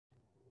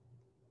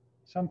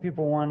some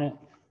people want it.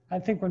 I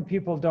think when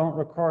people don't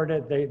record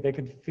it, they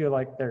could feel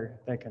like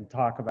they can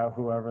talk about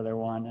whoever they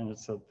want, and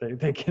it's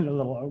they get a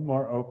little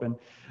more open.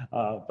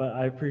 But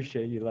I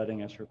appreciate you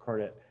letting us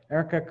record it.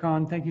 Erika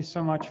Cohn, thank you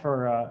so much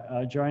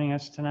for joining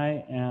us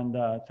tonight, and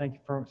thank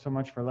you so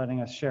much for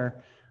letting us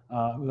share,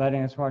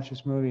 letting us watch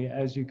this movie.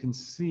 As you can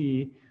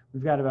see,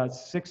 we've got about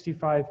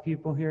 65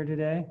 people here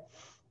today,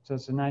 so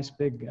it's a nice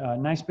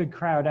big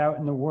crowd out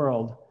in the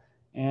world,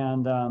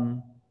 and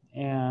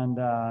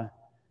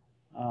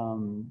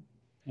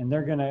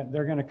they're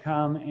gonna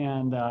come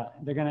and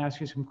they're gonna ask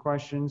you some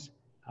questions.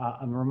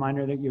 A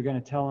reminder that you're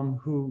gonna tell them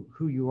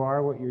who you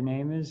are, what your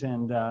name is,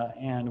 and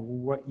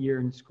what year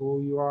in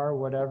school you are,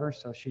 whatever.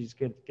 So she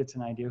gets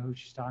an idea who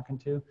she's talking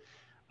to.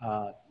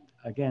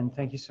 Again,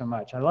 thank you so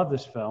much. I love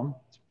this film.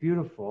 It's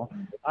beautiful.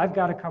 I've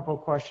got a couple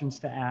of questions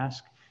to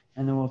ask,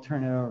 and then we'll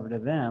turn it over to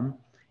them.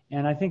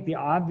 And I think the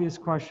obvious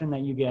question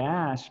that you get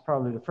asked,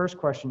 probably the first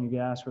question you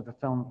get asked with a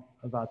film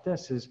about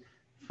this, is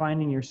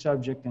finding your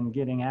subject and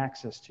getting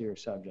access to your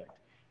subject.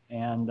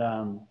 And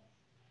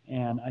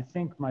I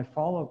think my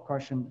follow-up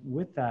question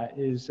with that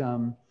is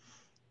you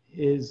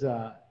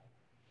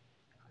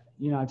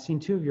know, I've seen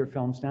two of your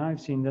films now.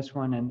 I've seen this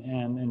one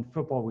and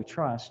Football We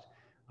Trust,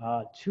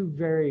 two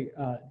very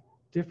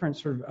different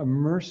sort of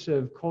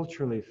immersive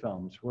culturally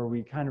films where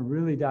we kind of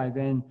really dive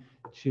in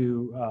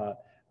to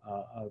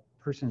a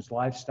person's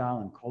lifestyle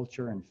and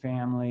culture and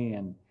family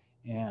and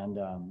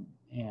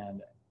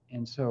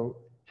so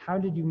how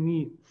did you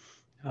meet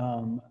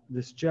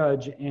this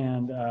judge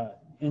and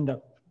end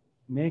up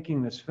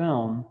making this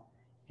film,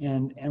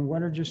 and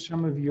what are just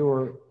some of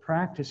your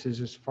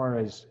practices as far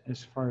as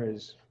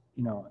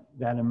you know,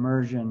 that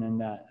immersion and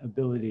that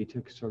ability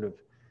to sort of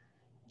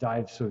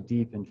dive so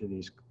deep into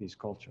these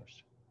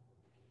cultures?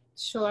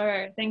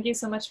 Sure. Thank you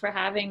so much for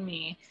having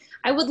me.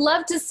 I would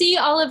love to see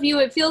all of you.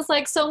 It feels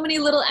like so many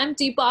little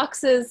empty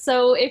boxes.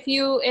 So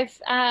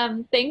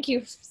thank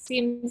you.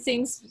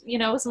 Seeing, you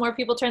know, some more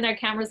people turn their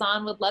cameras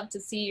on, would love to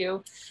see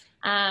you.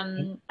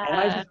 And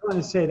I just want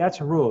to say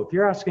that's a rule. If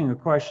you're asking a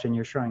question,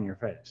 you're showing your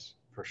face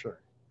for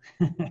sure.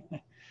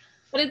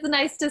 But it's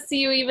nice to see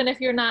you, even if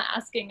you're not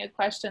asking a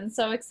question.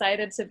 So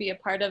excited to be a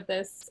part of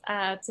this,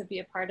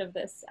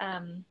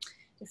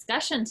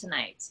 discussion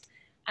tonight.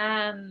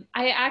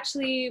 I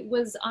actually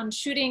was on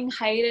shooting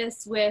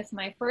hiatus with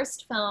my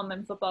first film,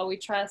 In Football We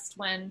Trust,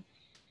 when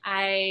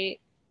I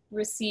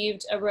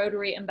received a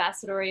Rotary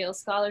Ambassadorial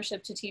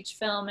Scholarship to teach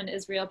film in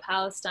Israel,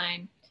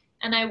 Palestine.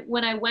 And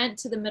when I went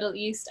to the Middle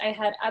East, I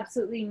had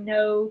absolutely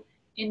no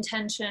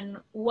intention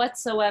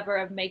whatsoever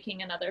of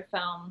making another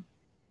film.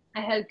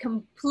 I had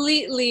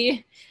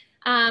completely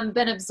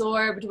been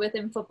absorbed with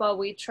In Football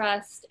We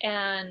Trust,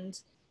 and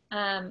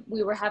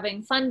we were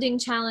having funding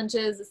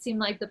challenges. It seemed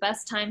like the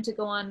best time to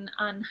go on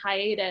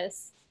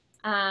hiatus.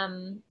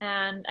 And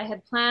I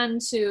had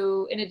planned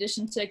to, in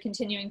addition to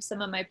continuing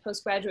some of my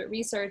postgraduate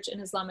research in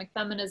Islamic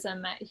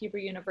feminism at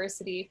Hebrew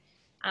University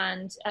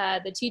and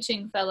the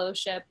teaching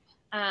fellowship,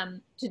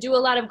 to do a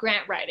lot of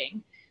grant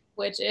writing,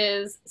 which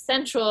is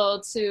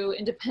central to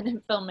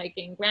independent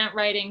filmmaking. Grant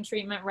writing,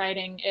 treatment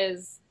writing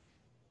is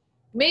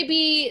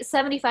maybe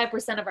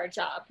 75% of our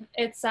job.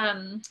 It's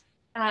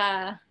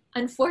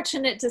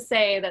unfortunate to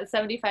say that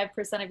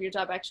 75% of your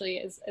job actually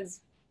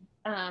is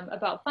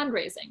about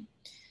fundraising.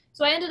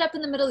 So I ended up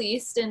in the Middle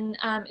East, in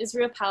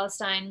Israel,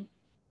 Palestine.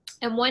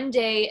 And one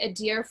day, a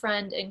dear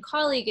friend and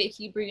colleague at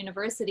Hebrew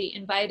University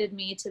invited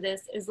me to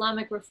this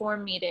Islamic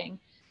reform meeting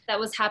that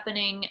was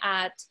happening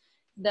at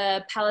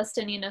the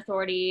Palestinian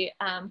Authority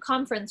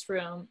conference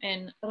room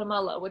in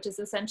Ramallah, which is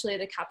essentially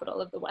the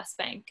capital of the West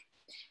Bank.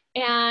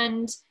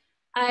 And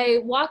I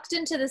walked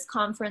into this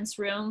conference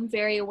room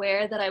very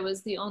aware that I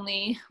was the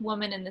only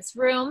woman in this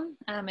room,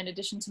 in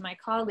addition to my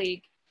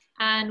colleague,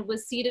 and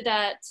was seated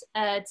at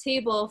a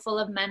table full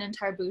of men in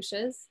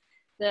tarbushes,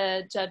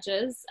 the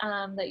judges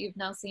that you've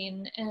now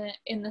seen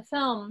in the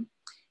film,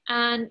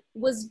 and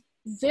was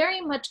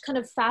very much kind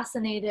of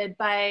fascinated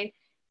by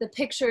the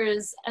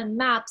pictures and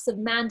maps of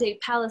Mandate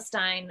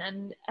Palestine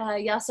and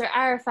Yasser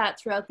Arafat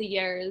throughout the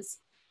years.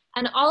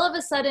 And all of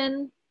a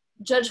sudden,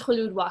 Judge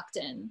Kholoud walked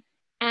in.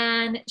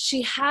 And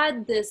she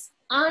had this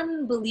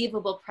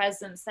unbelievable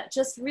presence that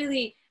just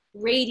really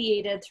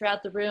radiated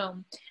throughout the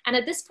room. And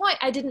at this point,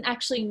 I didn't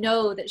actually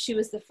know that she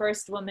was the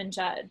first woman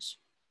judge.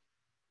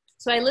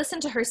 So I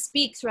listened to her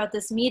speak throughout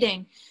this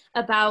meeting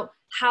about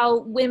how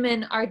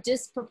women are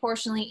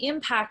disproportionately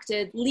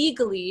impacted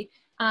legally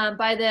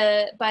by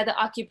the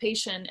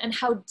occupation, and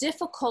how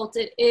difficult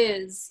it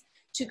is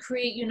to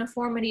create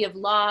uniformity of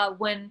law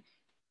when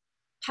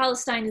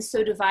Palestine is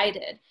so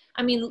divided.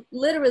 I mean,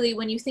 literally,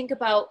 when you think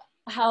about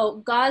how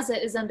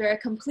Gaza is under a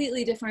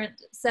completely different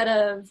set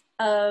of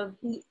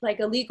like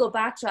a legal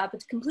backdrop,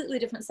 it's a completely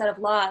different set of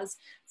laws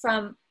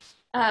from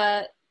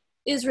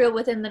Israel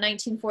within the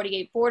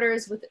 1948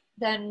 borders,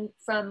 then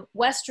from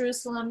West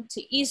Jerusalem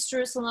to East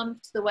Jerusalem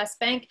to the West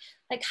Bank.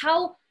 Like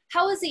how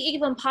is it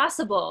even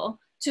possible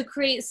to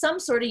create some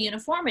sort of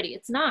uniformity?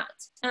 It's not.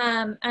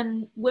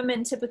 And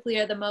women typically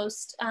are the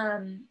most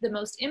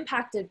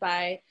impacted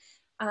by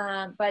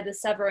by the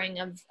severing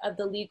of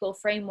the legal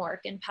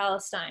framework in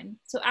Palestine.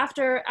 So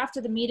after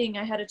the meeting,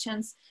 I had a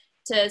chance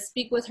to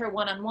speak with her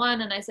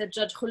one-on-one, and I said,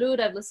 Judge Kholoud,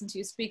 I've listened to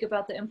you speak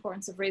about the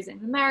importance of raising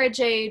the marriage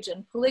age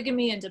and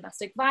polygamy and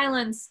domestic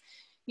violence.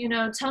 You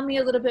know, tell me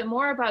a little bit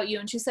more about you.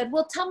 And she said,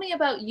 well, tell me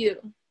about you.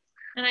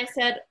 And I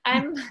said,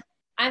 I'm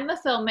a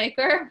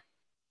filmmaker.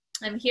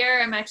 I'm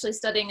here, I'm actually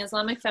studying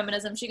Islamic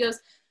feminism. She goes,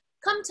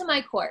 come to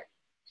my court.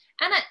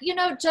 And you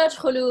know, Judge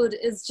Kholoud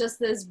is just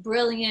this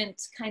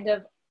brilliant kind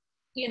of,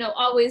 you know,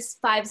 always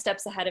 5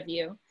 steps ahead of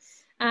you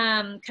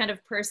kind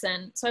of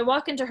person. So I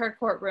walk into her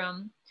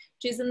courtroom.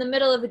 She's in the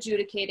middle of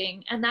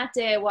adjudicating. And that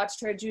day I watched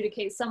her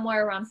adjudicate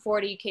somewhere around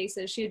 40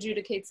 cases. She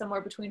adjudicates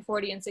somewhere between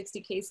 40 and 60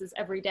 cases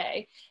every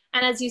day.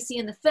 And as you see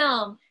in the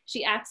film,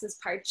 she acts as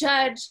part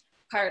judge,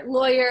 part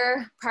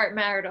lawyer, part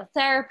marital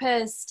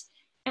therapist.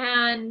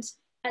 And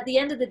at the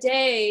end of the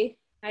day,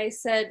 I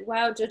said,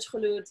 wow, Judge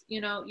Kholoud, you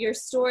know, your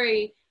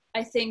story,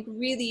 I think,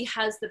 really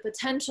has the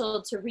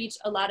potential to reach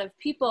a lot of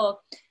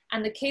people.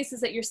 And the cases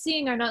that you're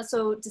seeing are not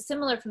so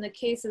dissimilar from the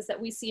cases that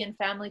we see in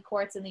family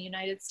courts in the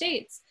United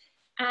States.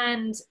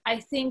 And I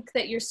think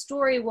that your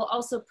story will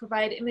also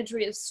provide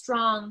imagery of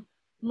strong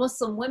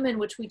Muslim women,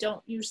 which we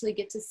don't usually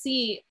get to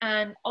see,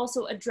 and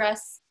also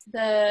address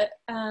the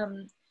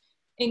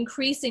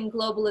increasing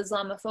global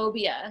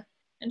Islamophobia.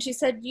 And she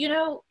said, you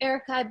know,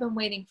 Erika, I've been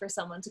waiting for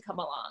someone to come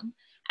along.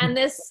 And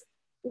this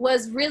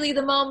was really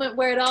the moment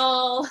where it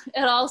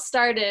all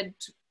started,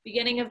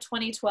 beginning of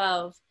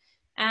 2012.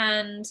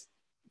 And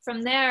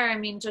from there, I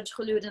mean, Judge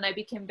Kholoud and I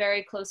became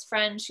very close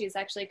friends. She's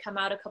actually come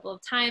out a couple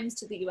of times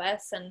to the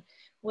US and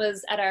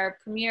was at our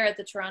premiere at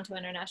the Toronto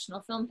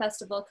International Film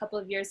Festival a couple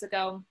of years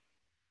ago.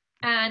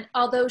 And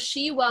although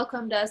she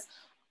welcomed us,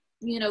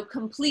 you know,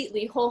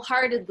 completely,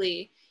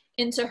 wholeheartedly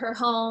into her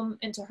home,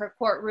 into her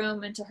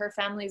courtroom, into her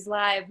family's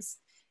lives,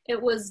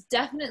 it was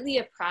definitely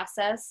a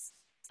process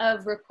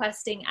of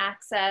requesting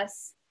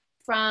access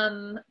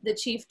from the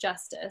Chief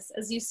Justice.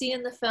 As you see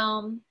in the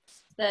film,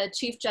 the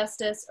Chief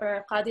Justice,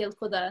 or Qadi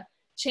Al-Quda,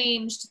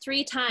 changed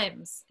 3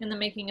 times in the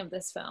making of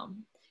this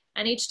film.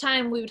 And each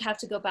time we would have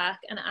to go back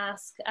and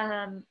ask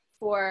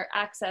for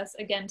access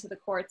again to the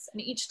courts.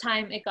 And each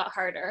time it got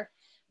harder.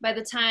 By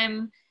the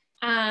time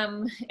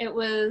it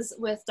was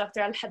with Dr.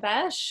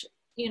 Al-Habash,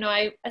 you know,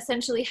 I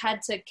essentially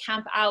had to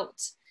camp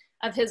out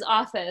of his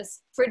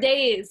office for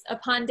days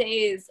upon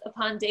days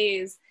upon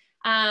days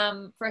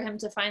for him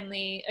to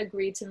finally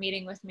agree to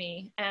meeting with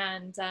me.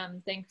 And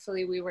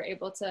thankfully we were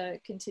able to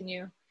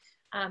continue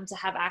to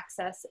have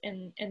access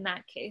in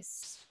that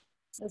case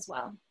as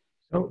well.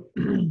 So,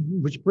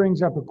 which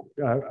brings up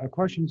a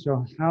question.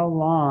 So how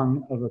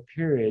long of a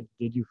period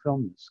did you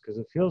film this? Because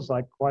it feels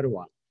like quite a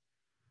while.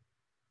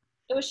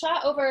 It was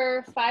shot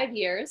over 5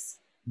 years.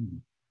 Mm-hmm.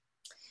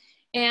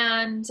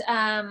 And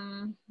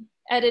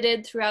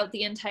edited throughout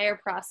the entire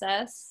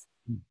process.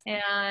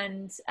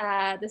 And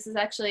this is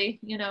actually,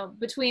 you know,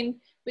 between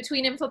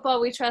In Football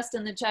We Trust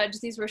and The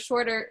Judge, these were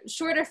shorter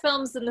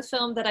films than the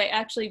film that I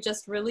actually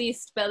just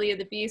released, Belly of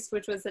the Beast,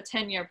 which was a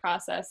 10-year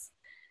process.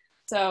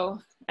 So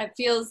it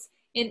feels,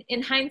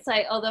 in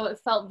hindsight, although it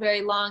felt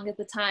very long at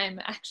the time,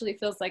 it actually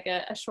feels like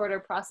a shorter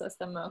process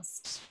than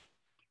most.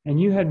 And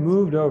you had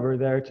moved over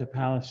there to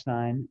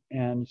Palestine,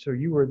 and so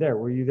you were there.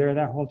 Were you there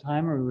that whole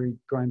time, or were you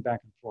going back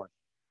and forth?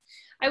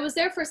 I was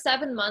there for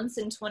 7 months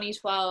in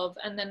 2012,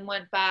 and then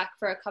went back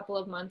for a couple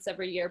of months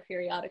every year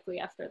periodically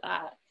after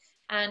that,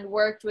 and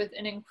worked with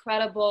an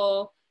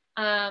incredible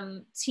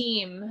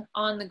team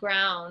on the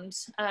ground,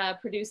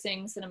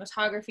 producing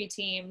cinematography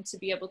team to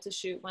be able to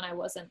shoot when I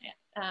wasn't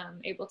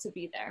able to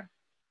be there.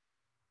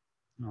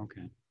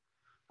 Okay.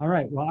 All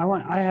right. Well,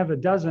 I have a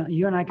dozen.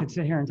 You and I could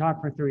sit here and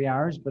talk for 3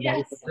 hours, but yes,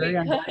 that was very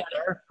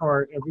unfair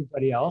for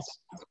everybody else,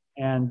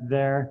 and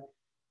they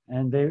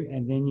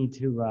need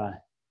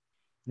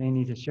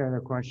to share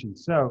their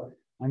questions. So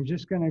I'm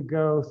just going to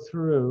go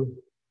through.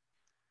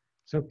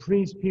 So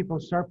please, people,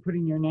 start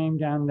putting your name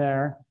down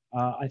there.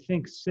 I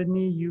think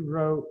Sydney, you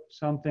wrote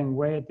something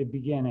way at the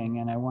beginning,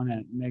 and I want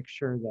to make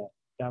sure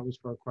that was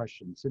for a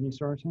question. Sydney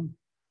Sorensen?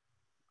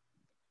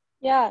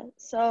 Yeah.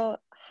 So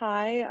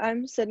hi,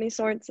 I'm Sydney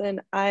Sorensen.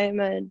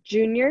 I'm a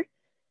junior.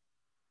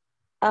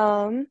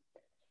 My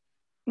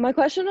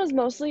question was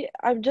mostly,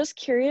 I'm just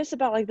curious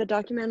about like the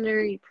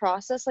documentary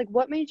process. Like,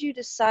 what made you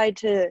decide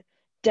to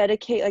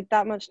dedicate like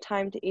that much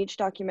time to each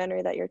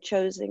documentary that you're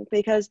choosing?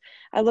 Because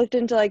I looked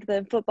into like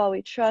the Football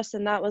We Trust,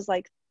 and that was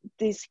like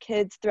these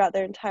kids throughout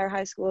their entire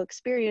high school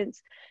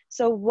experience.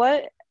 So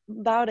what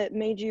about it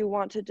made you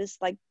want to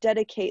just like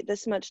dedicate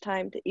this much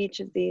time to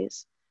each of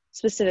these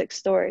specific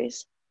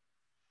stories?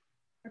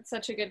 That's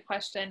such a good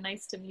question.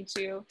 Nice to meet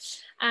you.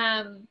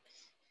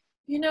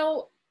 You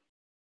know,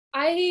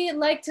 I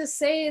like to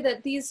say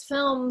that these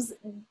films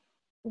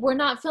were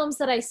not films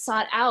that I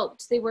sought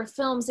out. They were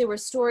films, they were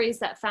stories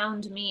that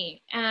found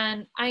me.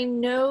 And I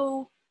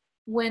know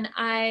when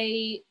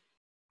I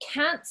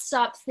can't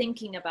stop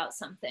thinking about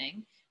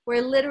something,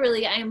 where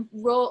literally I am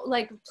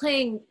like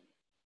playing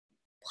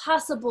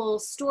possible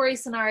story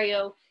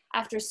scenario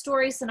after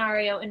story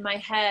scenario in my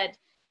head,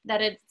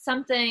 that it's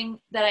something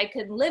that I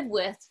could live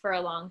with for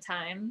a long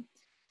time.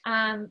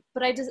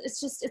 But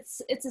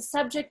it's a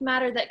subject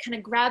matter that kind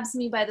of grabs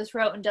me by the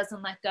throat and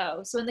doesn't let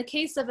go. So in the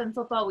case of In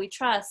Football We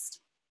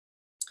Trust,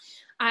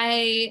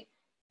 I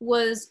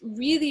was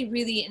really,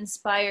 really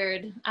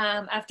inspired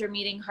after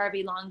meeting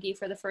Harvey Longhi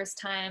for the first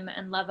time,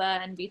 and Leva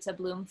and Vita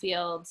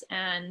Bloomfield,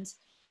 and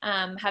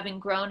having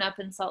grown up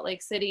in Salt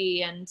Lake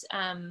City and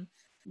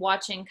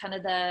watching kind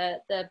of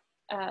the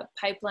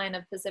pipeline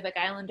of Pacific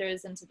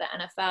Islanders into the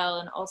NFL,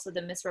 and also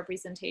the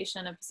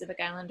misrepresentation of Pacific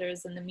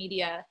Islanders in the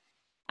media.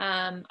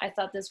 I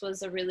thought this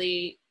was a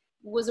really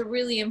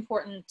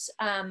important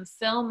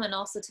film, and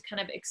also to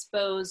kind of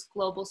expose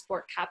global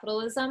sport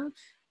capitalism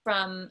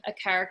from a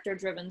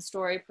character-driven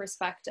story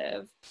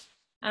perspective.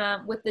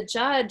 With the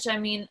judge, I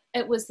mean,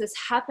 it was this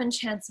happen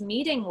chance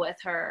meeting with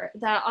her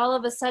that all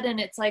of a sudden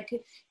it's like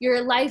your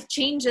life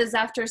changes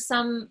after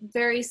some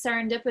very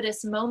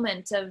serendipitous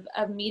moment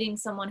of meeting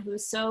someone who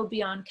is so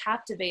beyond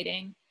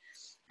captivating.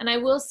 And I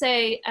will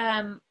say,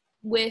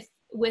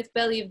 with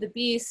Belly of the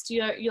Beast,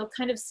 you'll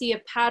kind of see a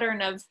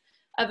pattern of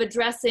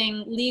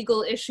addressing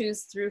legal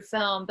issues through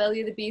film. Belly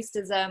of the Beast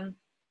is a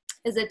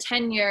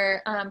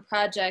 10-year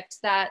project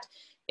that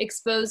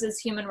exposes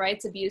human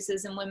rights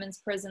abuses in women's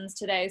prisons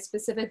today,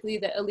 specifically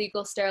the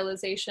illegal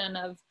sterilization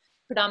of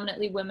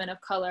predominantly women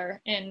of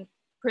color in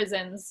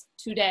prisons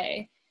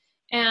today.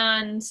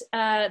 And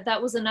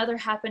that was another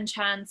happen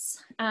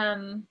chance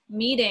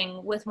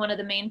meeting with one of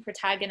the main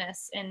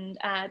protagonists in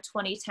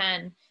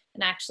 2010,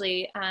 and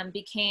actually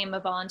became a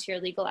volunteer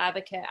legal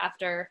advocate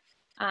after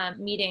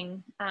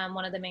meeting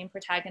one of the main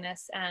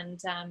protagonists, and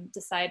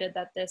decided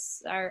that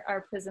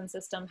our prison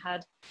system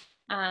had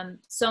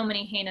so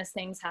many heinous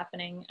things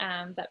happening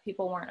that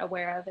people weren't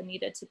aware of and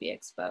needed to be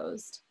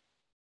exposed.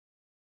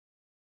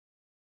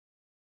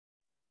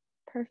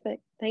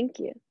 Perfect, thank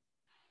you.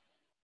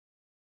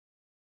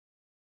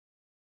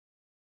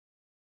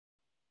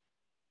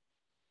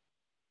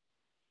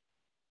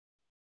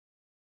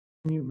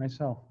 Mute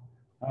myself.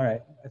 All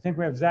right, I think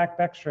we have Zach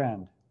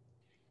Beckstrand.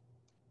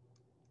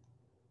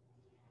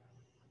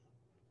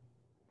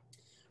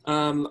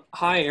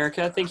 Hi,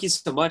 Erika. Thank you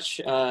so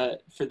much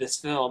for this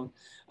film.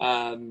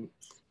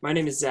 My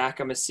name is Zach.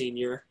 I'm a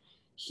senior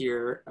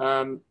here.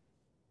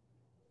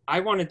 I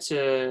wanted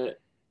to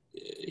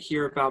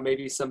hear about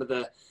maybe some of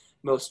the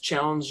most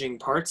challenging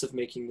parts of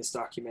making this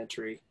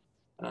documentary.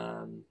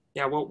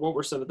 Yeah, what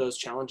were some of those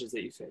challenges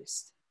that you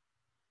faced?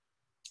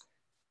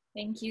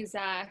 Thank you,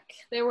 Zach.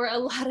 There were a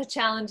lot of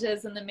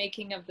challenges in the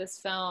making of this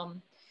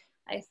film.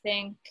 I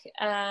think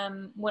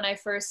when I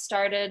first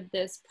started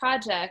this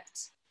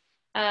project,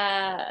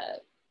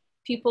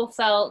 people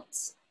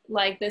felt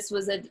like this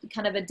was a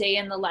kind of a day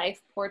in the life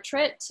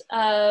portrait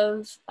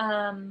of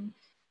an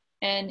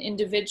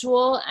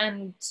individual,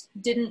 and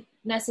didn't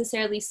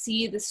necessarily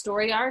see the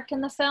story arc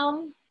in the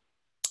film.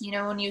 You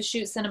know, when you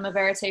shoot cinema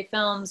verite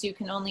films, you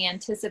can only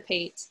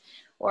anticipate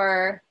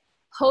or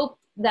hope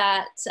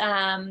that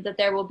that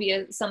there will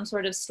be some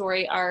sort of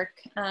story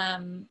arc,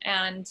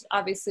 and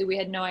obviously we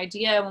had no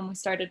idea when we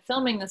started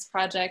filming this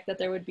project that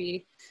there would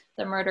be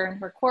the murder in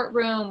her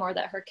courtroom, or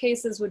that her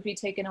cases would be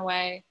taken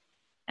away.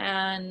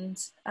 And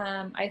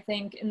I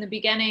think in the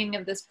beginning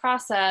of this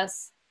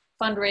process,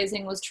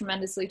 fundraising was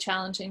tremendously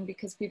challenging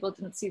because people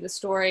didn't see the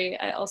story.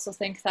 I also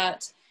think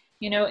that,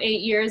 you know,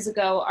 8 years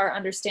ago, our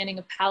understanding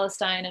of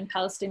Palestine and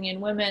Palestinian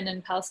women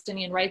and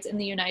Palestinian rights in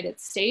the United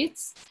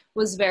States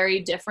was very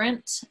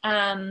different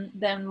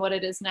than what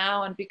it is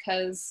now. And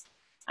because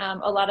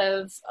a lot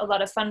of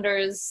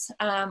funders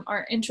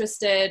are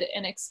interested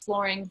in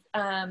exploring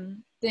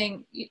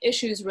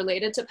issues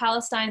related to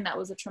Palestine, that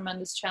was a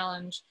tremendous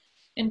challenge.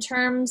 In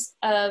terms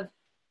of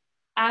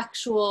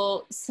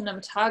actual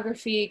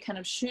cinematography, kind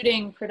of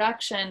shooting,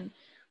 production,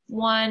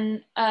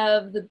 one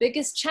of the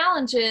biggest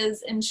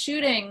challenges in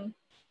shooting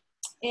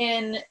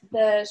in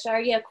the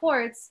Sharia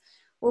courts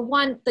were,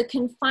 one, the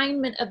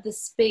confinement of the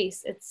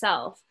space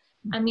itself.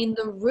 I mean,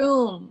 the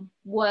room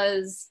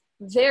was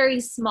very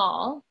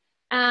small,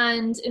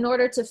 and in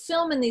order to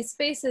film in these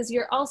spaces,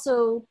 you're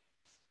also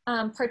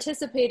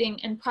participating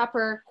in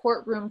proper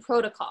courtroom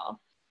protocol.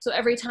 So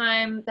every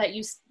time that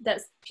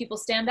people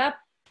stand up,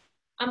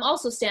 I'm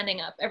also standing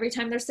up. Every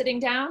time they're sitting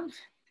down,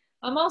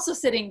 I'm also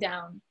sitting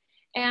down.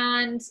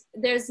 And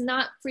there's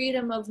not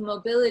freedom of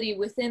mobility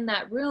within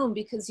that room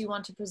because you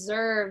want to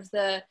preserve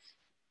the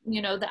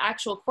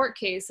actual court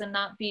case and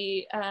not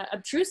be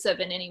obtrusive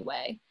in any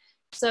way.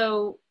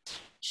 So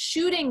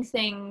shooting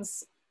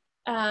things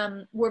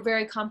were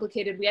very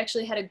complicated. We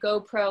actually had a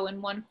GoPro in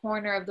one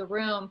corner of the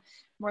room.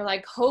 We're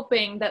like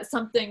hoping that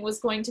something was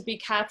going to be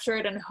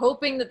captured and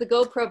hoping that the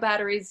GoPro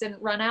batteries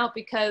didn't run out,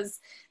 because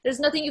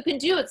there's nothing you can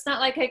do. It's not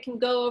like I can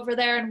go over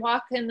there and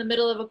walk in the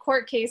middle of a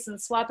court case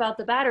and swap out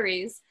the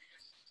batteries.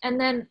 And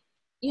then,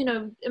 you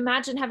know,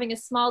 imagine having a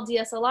small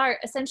DSLR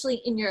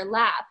essentially in your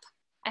lap.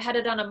 I had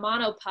it on a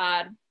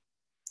monopod,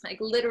 like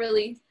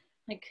literally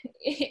like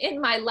in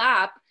my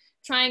lap,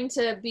 trying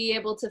to be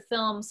able to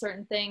film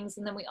certain things.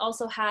 And then we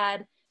also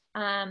had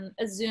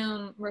a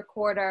Zoom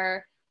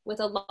recorder with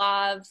a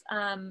lot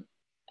of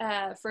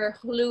for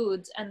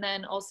Kholoud, and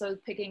then also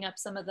picking up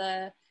some of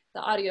the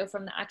audio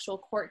from the actual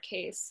court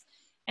case.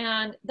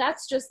 And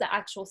that's just the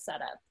actual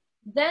setup.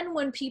 Then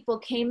when people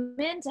came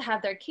in to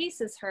have their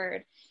cases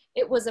heard,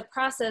 it was a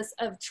process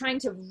of trying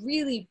to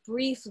really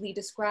briefly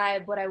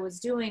describe what I was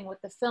doing,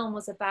 what the film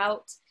was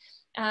about,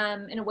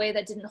 in a way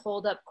that didn't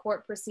hold up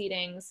court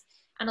proceedings.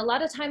 And a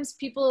lot of times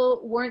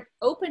people weren't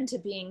open to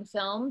being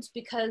filmed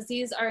because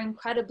these are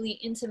incredibly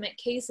intimate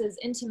cases,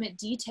 intimate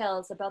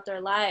details about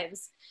their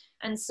lives.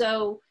 And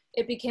so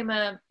it became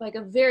a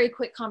very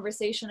quick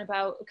conversation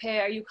about, okay,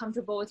 are you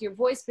comfortable with your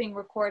voice being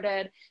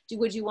recorded?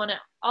 Would you want it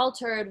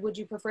altered? Would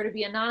you prefer to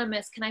be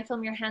anonymous? Can I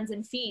film your hands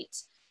and feet?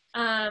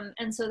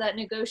 And so that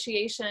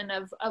negotiation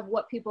of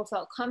what people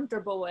felt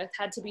comfortable with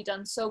had to be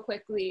done so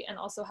quickly, and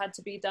also had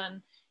to be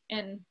done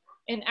in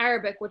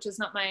Arabic, which is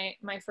not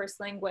my first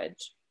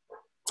language.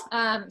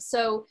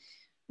 So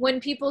when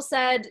people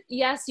said,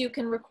 yes, you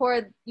can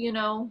record, you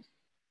know,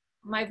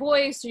 my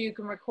voice, or you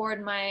can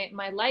record my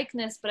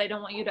likeness, but I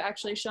don't want you to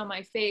actually show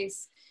my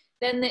face,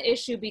 then the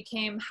issue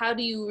became, how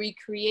do you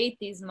recreate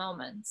these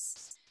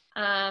moments?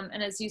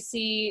 And as you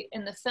see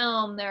in the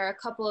film, there are a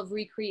couple of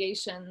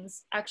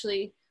recreations,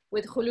 actually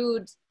with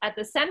Kholoud at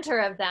the center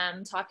of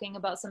them, talking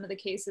about some of the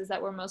cases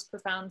that were most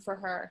profound for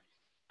her.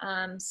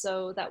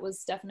 So that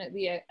was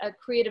definitely a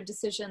creative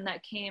decision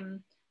that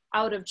came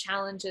out of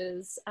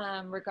challenges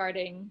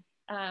regarding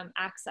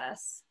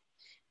access.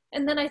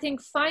 And then I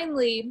think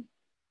finally,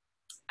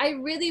 I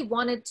really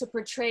wanted to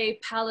portray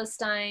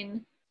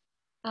Palestine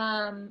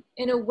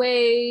in a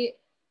way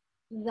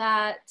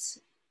that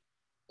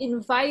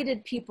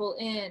invited people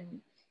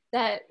in,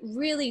 that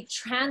really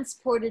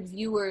transported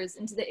viewers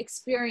into the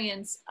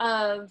experience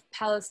of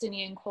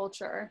Palestinian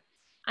culture.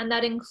 And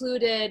that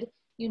included,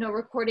 you know,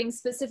 recording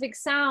specific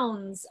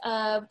sounds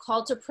of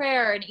call to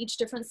prayer in each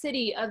different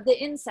city, of the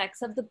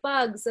insects, of the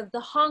bugs, of the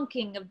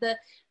honking, of the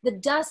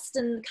dust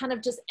and kind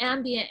of just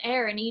ambient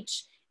air in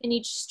each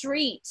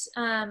street.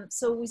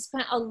 So we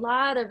spent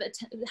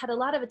had a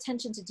lot of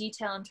attention to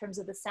detail in terms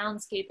of the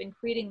soundscape and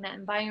creating that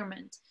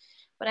environment.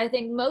 But I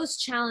think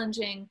most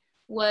challenging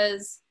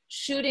was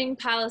shooting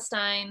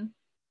Palestine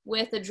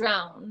with a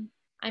drone.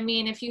 I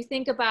mean, if you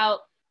think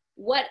about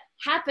what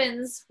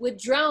happens with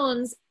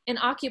drones in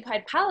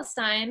occupied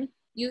Palestine,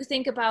 you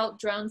think about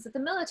drones that the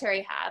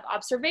military have,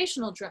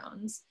 observational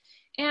drones.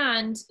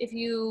 And if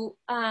you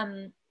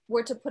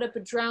were to put up a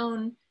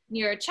drone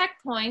near a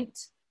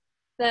checkpoint,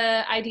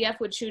 the IDF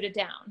would shoot it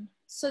down.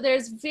 So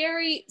there's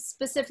very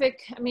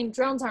specific, I mean,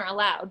 drones aren't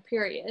allowed,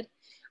 period.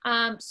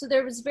 So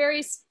there was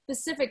very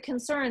specific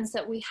concerns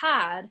that we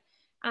had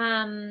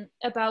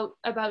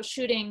about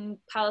shooting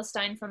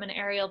Palestine from an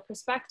aerial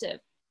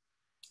perspective.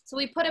 So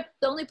we put up,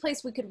 the only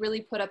place we could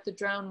really put up the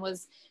drone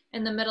was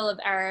in the middle of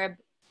Arab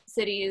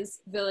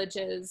cities,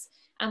 villages,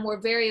 and we're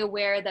very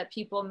aware that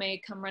people may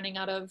come running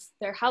out of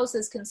their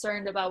houses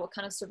concerned about what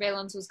kind of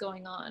surveillance was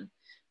going on.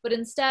 But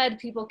instead,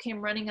 people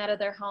came running out of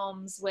their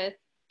homes with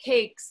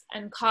cakes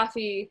and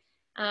coffee,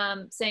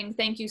 saying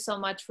thank you so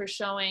much for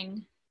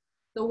showing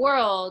the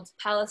world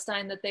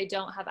Palestine that they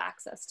don't have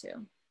access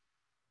to.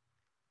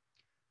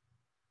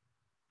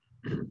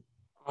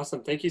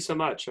 Awesome. Thank you so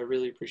much. I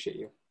really appreciate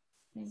you.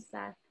 Thanks,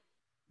 Zach.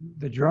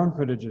 The drone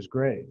footage is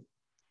great.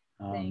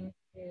 Thank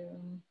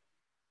you.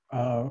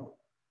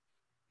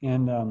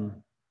 And I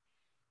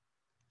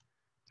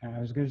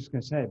was just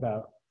going to say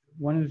about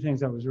one of the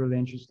things that was really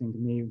interesting to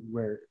me,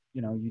 where,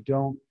 you know, you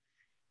don't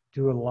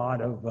do a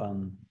lot of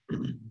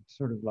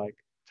sort of like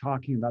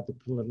talking about the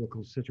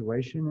political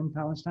situation in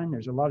Palestine.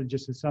 There's a lot of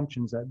just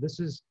assumptions that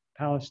this is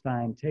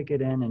Palestine, take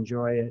it in,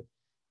 enjoy it,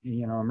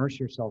 you know, immerse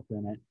yourself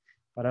in it.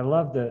 But I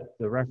love the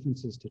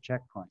references to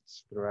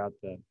checkpoints throughout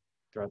the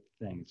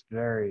thing. It's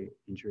very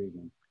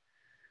intriguing.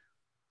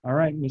 All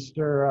right,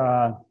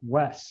 Mr.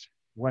 Wes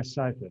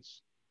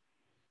Cyphus.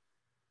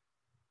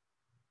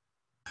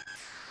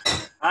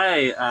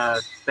 Hi,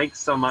 thanks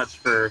so much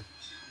for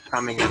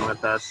coming in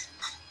with us.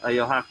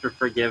 You'll have to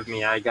forgive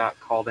me. I got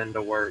called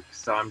into work,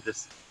 so I'm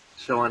just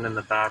chilling in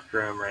the back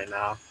room right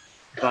now.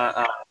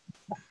 But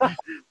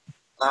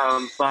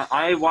but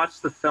I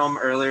watched the film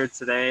earlier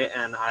today,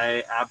 and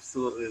I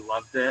absolutely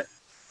loved it.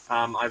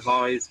 I've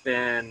always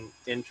been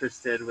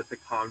interested with the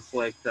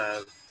conflict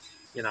of,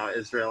 you know,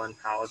 Israel and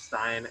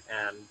Palestine,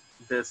 and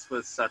this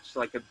was such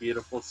like a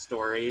beautiful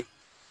story.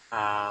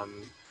 That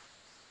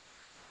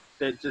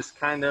just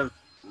kind of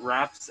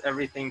wraps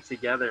everything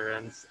together,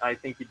 and I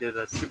think you did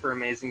a super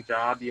amazing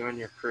job, you and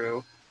your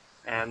crew.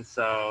 And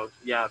so,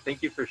 yeah,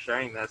 thank you for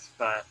sharing this.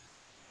 But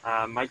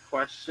my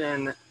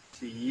question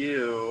to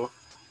you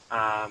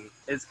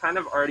is kind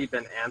of already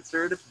been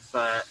answered,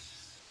 but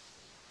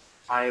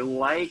I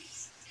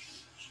liked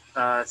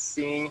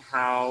seeing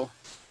how,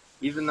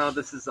 even though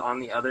this is on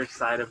the other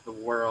side of the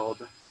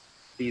world,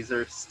 these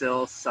are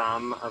still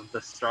some of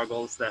the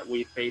struggles that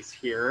we face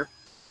here,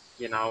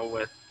 you know,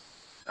 with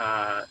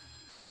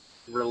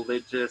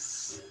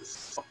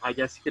religious, I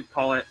guess you could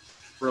call it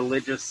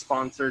religious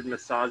sponsored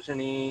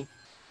misogyny,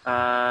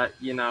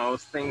 you know,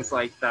 things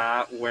like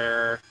that,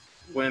 where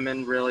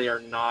women really are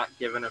not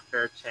given a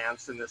fair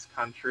chance in this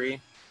country.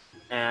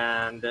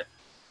 And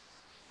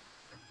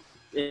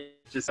it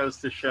just goes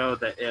to show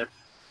that if,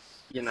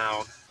 you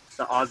know,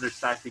 the odds are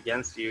stacked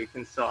against you, you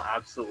can still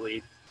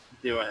absolutely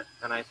do it.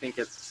 And I think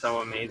it's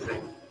so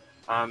amazing.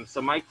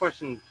 So my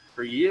question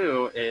for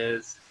you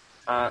is,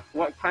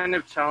 what kind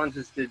of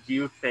challenges did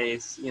you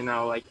face, you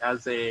know, like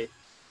as a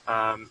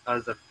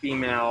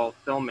female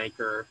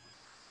filmmaker,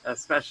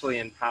 especially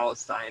in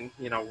Palestine,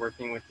 you know,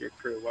 working with your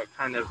crew? What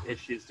kind of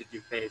issues did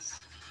you face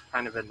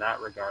kind of in that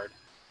regard?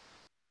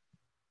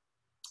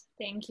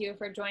 Thank you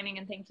for joining,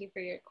 and thank you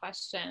for your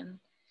question.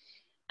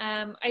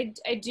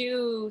 I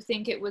do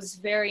think it was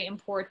very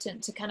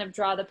important to kind of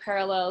draw the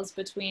parallels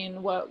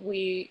between what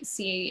we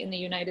see in the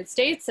United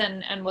States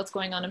and what's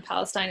going on in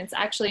Palestine. It's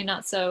actually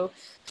not so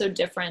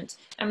different.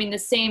 I mean, the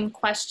same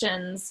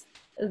questions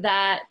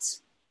that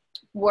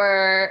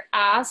were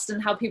asked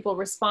and how people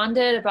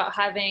responded about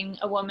having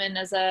a woman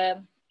as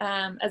a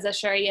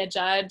Shari'a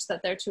judge,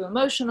 that they're too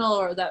emotional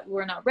or that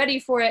we're not ready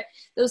for it.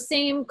 Those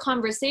same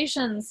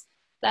conversations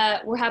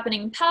that were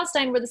happening in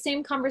Palestine were the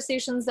same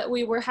conversations that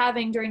we were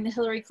having during the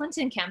Hillary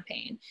Clinton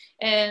campaign.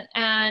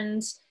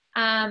 And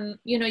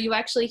you know, you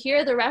actually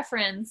hear the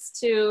reference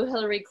to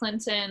Hillary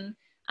Clinton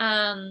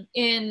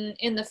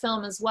in the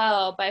film as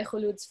well by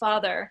Kholoud's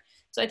father.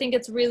 So I think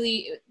it's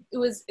really, it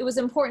was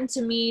important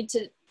to me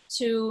to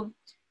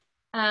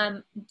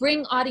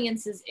bring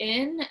audiences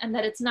in, and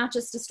that it's not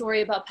just a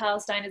story about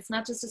Palestine, it's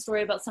not just a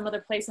story about some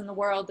other place in the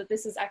world, that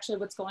this is actually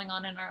what's going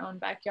on in our own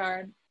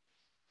backyard.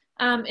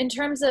 In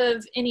terms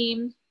of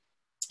any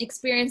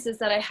experiences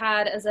that I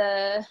had as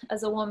a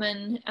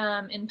woman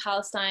in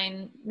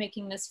Palestine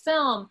making this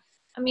film,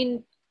 I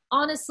mean,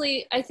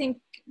 honestly, I think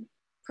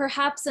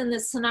perhaps in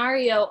this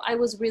scenario, I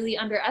was really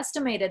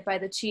underestimated by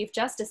the chief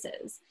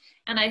justices.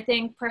 And I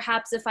think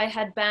perhaps if I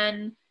had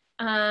been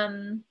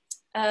a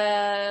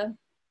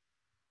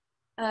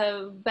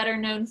better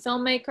known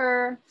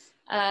filmmaker,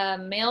 a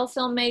male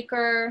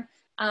filmmaker,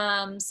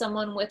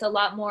 someone with a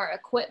lot more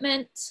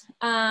equipment,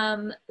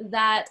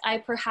 that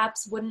I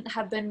perhaps wouldn't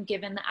have been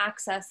given the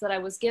access that I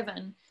was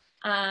given,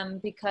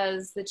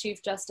 because the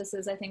chief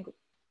justices, I think,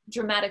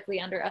 dramatically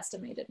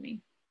underestimated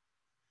me.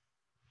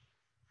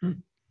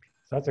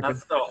 That's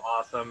so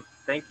awesome.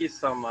 Thank you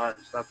so much.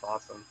 That's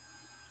awesome.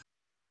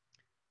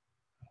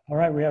 All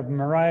right, we have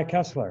Mariah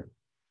Kessler.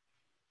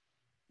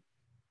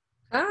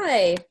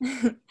 Hi.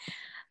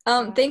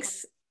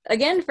 Thanks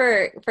again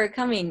for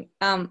coming.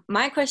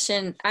 My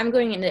question, I'm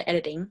going into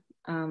editing.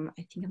 I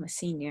think I'm a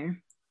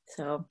senior,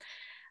 so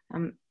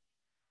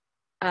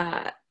but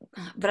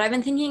I've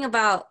been thinking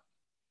about,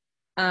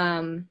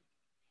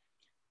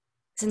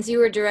 since you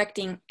were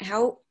directing,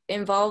 how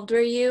involved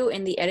were you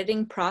in the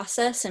editing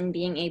process and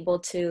being able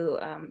to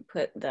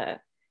put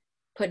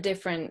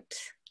different,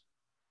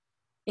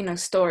 you know,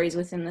 stories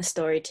within the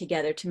story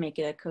together to make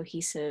it a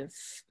cohesive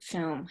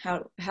film?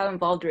 How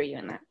involved were you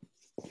in that?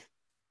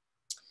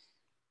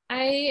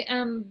 I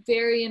am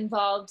very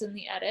involved in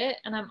the edit,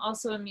 and I'm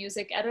also a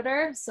music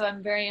editor, so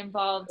I'm very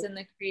involved in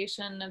the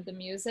creation of the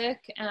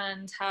music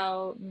and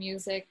how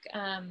music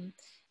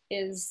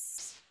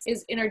is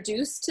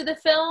introduced to the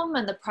film,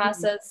 and the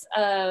process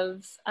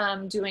of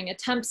doing a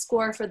temp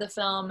score for the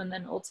film and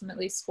then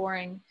ultimately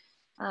scoring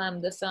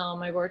the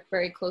film. I work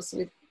very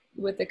closely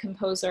with the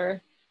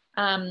composer,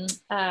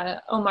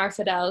 Omar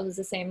Fidel, who's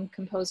the same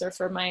composer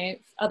for my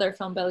other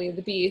film, Belly of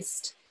the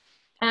Beast.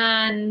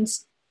 And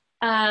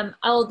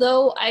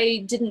although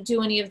I didn't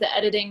do any of the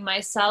editing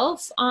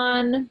myself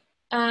on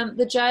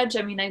The Judge,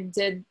 I mean, I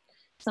did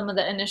some of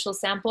the initial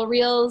sample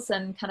reels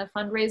and kind of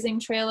fundraising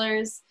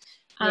trailers.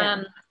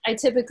 Yeah. I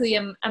typically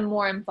am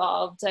more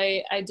involved.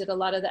 I did a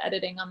lot of the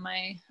editing on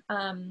my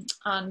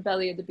on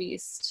Belly of the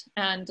Beast,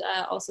 and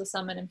also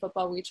some in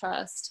Football We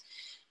Trust.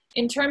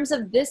 In terms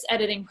of this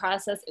editing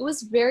process, it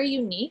was very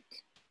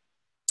unique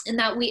in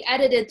that we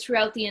edited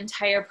throughout the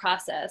entire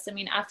process. I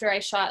mean, after I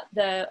shot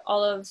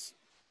all of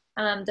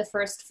the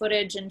first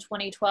footage in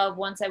 2012,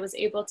 once I was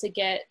able to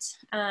get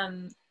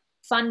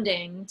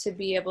funding to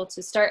be able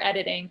to start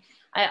editing,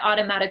 I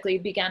automatically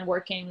began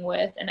working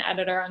with an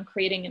editor on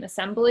creating an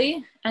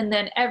assembly. And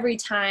then every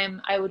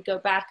time I would go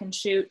back and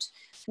shoot,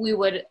 we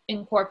would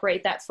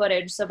incorporate that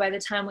footage. So by the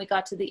time we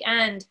got to the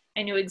end,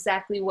 I knew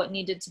exactly what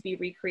needed to be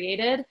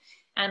recreated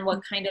and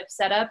what kind of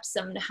setups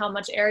and how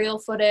much aerial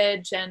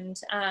footage, and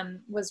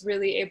was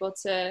really able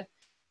to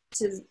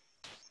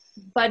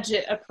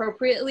budget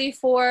appropriately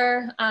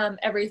for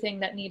everything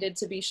that needed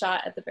to be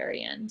shot at the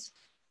very end.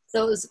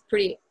 So it was a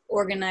pretty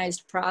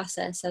organized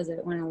process as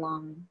it went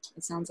along,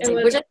 it sounds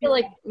like, which I feel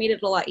like made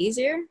it a lot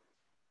easier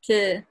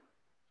to...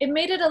 It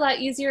made it a lot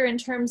easier in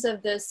terms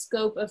of the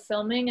scope of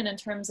filming and in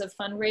terms of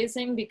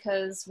fundraising,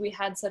 because we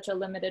had such a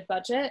limited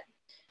budget.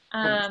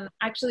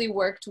 Actually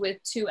worked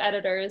with two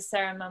editors,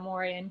 Sarah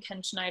Mamori and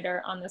Ken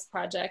Schneider, on this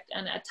project,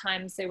 and at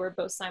times they were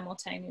both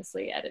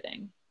simultaneously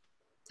editing.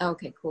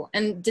 Okay, cool.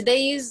 And did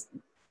they use,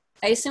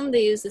 I assume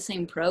they use the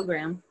same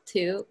program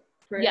too?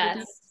 Yes,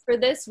 editing? for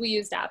this we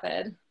used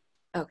Avid.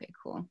 Okay,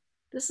 cool.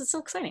 This is so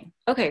exciting.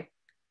 Okay.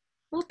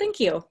 Well, thank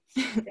you.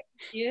 Thank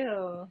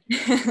you.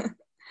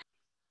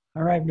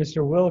 All right,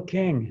 Mr. Will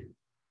King.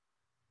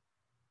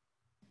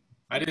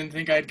 I didn't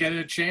think I'd get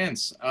a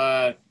chance.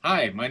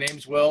 Hi, my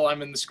name's Will.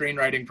 I'm in the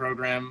screenwriting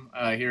program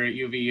here at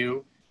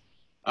UVU.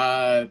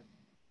 I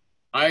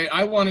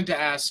wanted to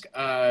ask,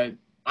 I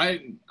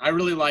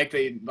really like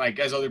that, like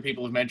as other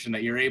people have mentioned,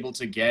 that you're able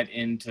to get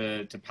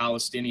into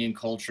Palestinian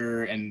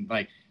culture and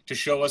like to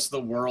show us the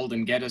world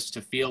and get us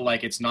to feel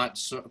like it's not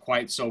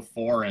quite so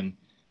foreign.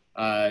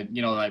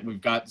 You know, like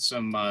we've got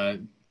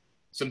some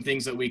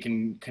things that we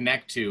can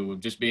connect to,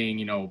 just being,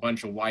 you know, a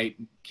bunch of white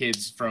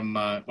kids from,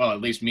 well,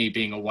 at least me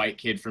being a white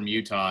kid from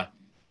Utah.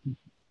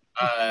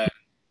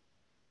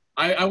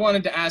 I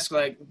wanted to ask,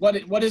 like,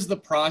 what is the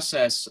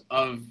process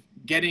of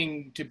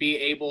getting to be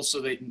able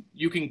so that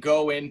you can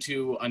go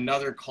into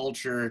another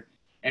culture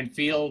and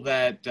feel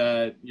that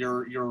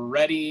you're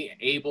ready,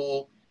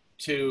 able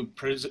to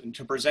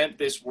present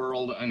this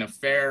world in a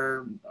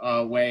fair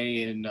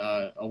way, in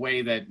a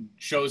way that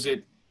shows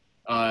it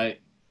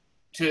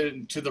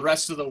to the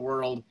rest of the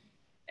world,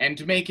 and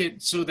to make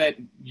it so that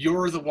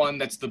you're the one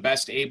that's the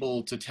best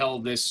able to tell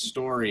this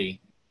story,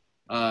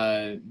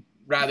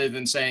 rather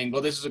than saying,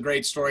 well, this is a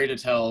great story to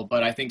tell,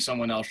 but I think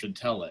someone else should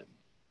tell it.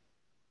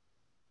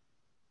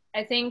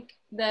 I think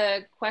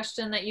the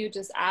question that you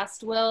just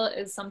asked, Will,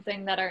 is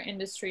something that our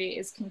industry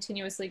is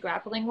continuously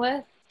grappling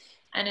with.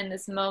 And in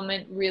this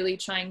moment, really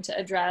trying to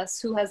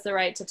address who has the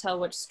right to tell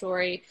which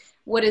story,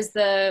 what is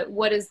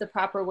the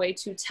proper way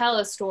to tell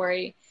a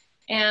story.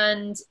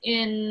 And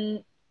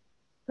in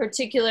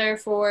particular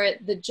for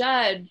the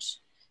judge,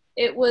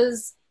 it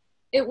was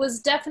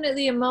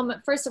definitely a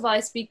moment. First of all,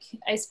 I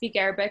speak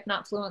Arabic,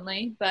 not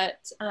fluently,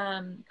 but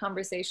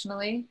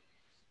conversationally,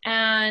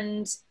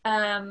 and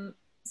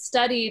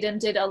studied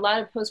and did a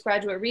lot of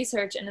postgraduate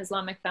research in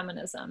Islamic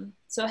feminism.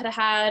 So I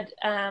had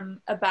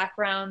a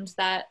background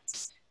that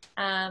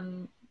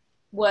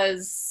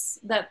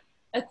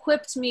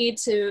equipped me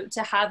to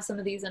have some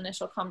of these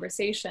initial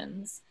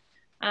conversations.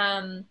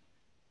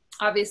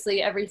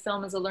 Obviously, every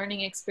film is a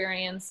learning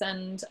experience,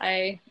 and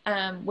I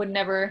would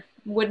never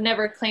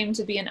claim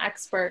to be an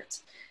expert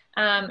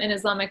in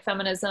Islamic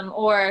feminism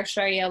or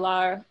Sharia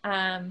law,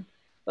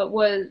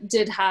 but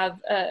did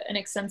have an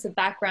extensive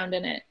background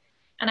in it.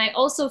 And I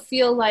also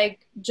feel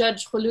like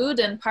Judge Kholoud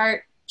in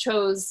part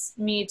chose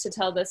me to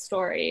tell this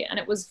story, and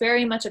it was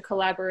very much a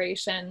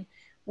collaboration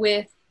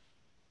with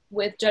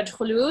Judge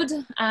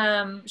Kholoud.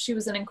 She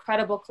was an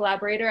incredible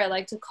collaborator. I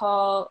like to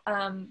call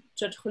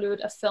Judge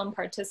Kholoud a film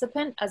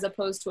participant as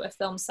opposed to a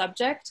film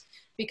subject,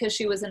 because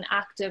she was an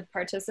active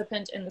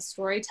participant in the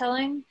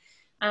storytelling,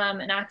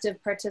 an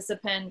active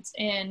participant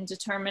in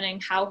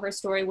determining how her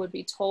story would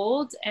be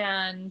told.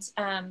 And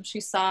she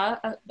saw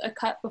a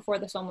cut before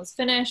the film was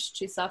finished.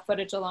 She saw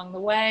footage along the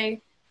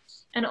way.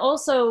 And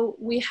also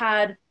we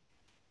had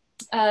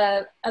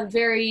a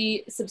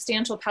very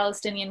substantial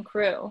Palestinian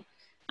crew.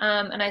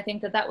 And I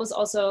think that was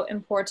also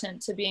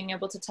important to being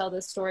able to tell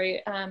this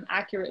story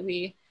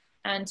accurately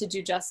and to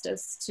do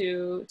justice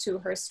to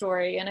her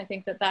story. And I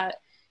think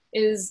that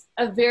is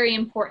a very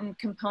important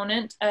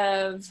component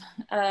of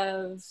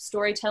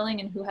storytelling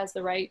and who has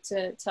the right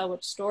to tell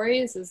which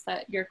stories, is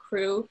that your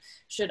crew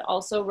should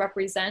also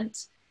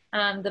represent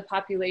the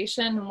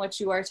population in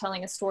which you are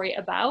telling a story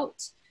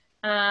about.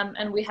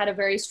 And we had a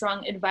very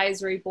strong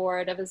advisory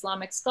board of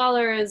Islamic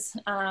scholars,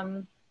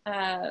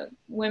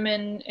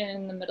 women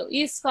in the Middle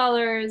East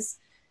scholars,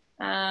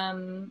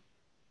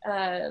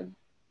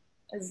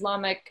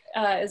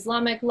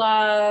 Islamic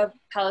law,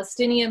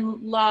 Palestinian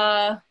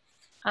law,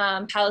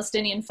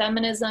 Palestinian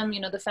feminism.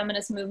 You know, the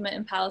feminist movement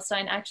in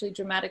Palestine actually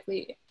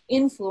dramatically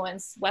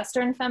influenced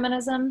Western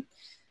feminism.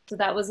 So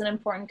that was an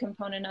important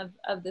component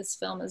of this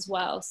film as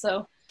well.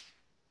 So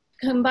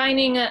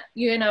combining,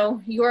 you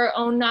know, your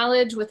own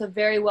knowledge with a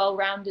very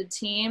well-rounded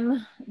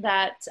team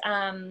that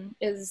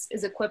is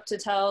equipped to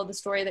tell the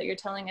story that you're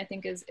telling, I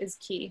think is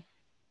key.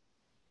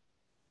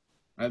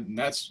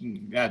 That's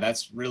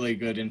really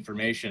good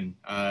information.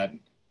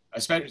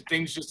 Especially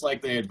things just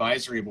like the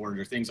advisory board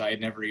are things I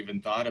had never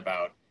even thought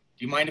about.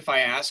 Do you mind if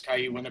I ask how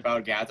you went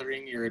about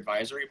gathering your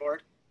advisory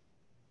board?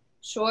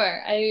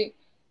 Sure.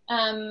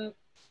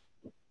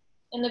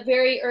 In the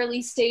very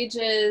early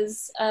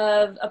stages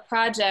of a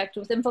project,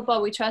 within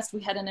Football We Trust,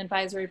 we had an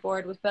advisory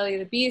board. With Belly of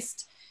the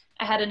Beast,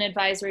 I had an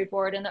advisory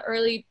board. In the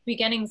early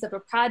beginnings of a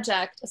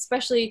project,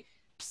 especially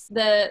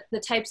the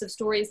types of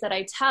stories that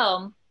I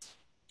tell,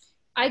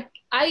 I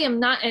am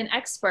not an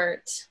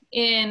expert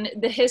in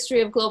the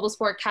history of global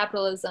sport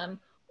capitalism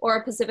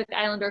or Pacific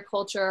Islander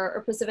culture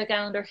or Pacific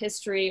Islander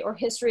history or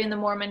history in the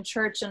Mormon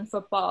church and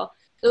football.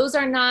 Those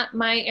are not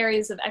my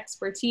areas of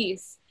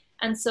expertise.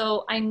 And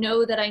so I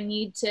know that I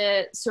need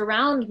to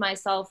surround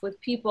myself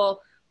with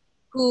people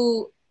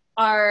who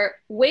are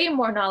way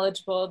more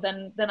knowledgeable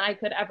than I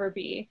could ever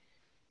be,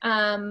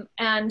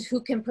 and who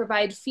can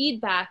provide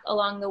feedback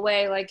along the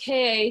way, like,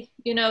 hey,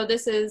 you know,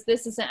 this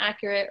isn't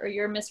accurate, or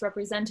you're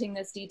misrepresenting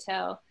this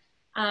detail.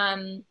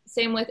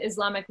 Same with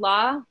Islamic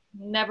law,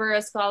 never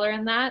a scholar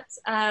in that.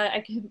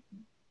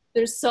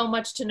 There's so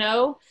much to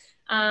know.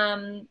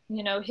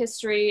 you know,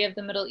 history of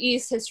the Middle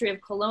East, history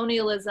of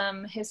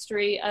colonialism,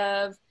 history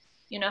of,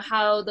 you know,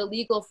 how the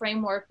legal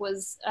framework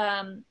was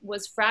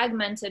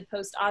fragmented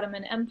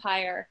post-Ottoman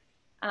Empire,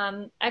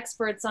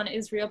 experts on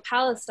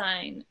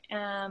Israel-Palestine,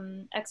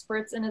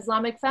 experts in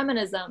Islamic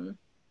feminism.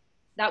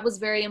 That was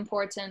very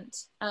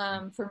important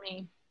for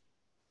me.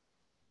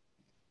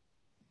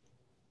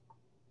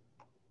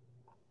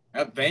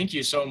 Thank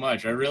you so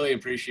much. I really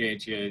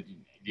appreciate you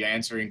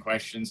answering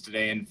questions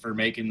today and for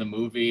making the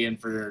movie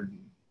and for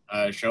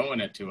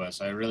showing it to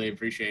us. I really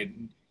appreciate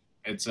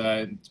it.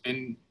 It's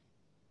been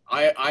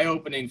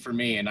eye-opening for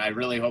me, and I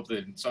really hope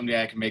that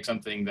someday I can make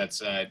something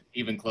that's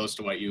even close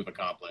to what you've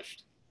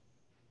accomplished.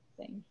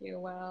 Thank you.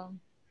 Well,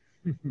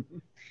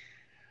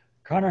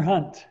 Connor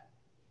Hunt.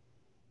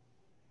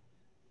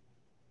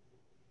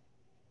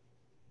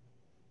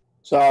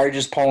 Sorry,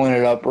 just pulling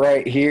it up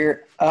right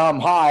here.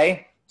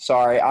 Hi.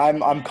 Sorry,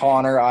 I'm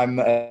Connor. I'm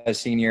a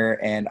senior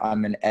and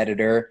I'm an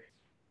editor.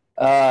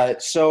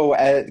 So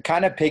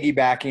kind of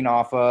piggybacking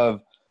off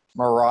of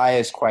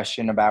Mariah's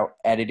question about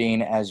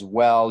editing as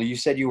well, you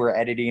said you were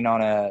editing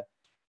on a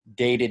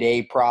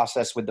day-to-day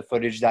process with the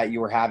footage that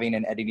you were having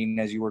and editing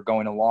as you were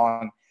going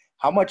along.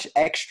 How much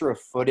extra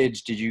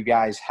footage did you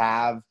guys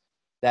have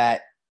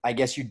that I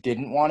guess you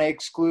didn't want to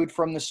exclude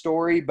from the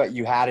story, but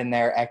you had in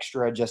there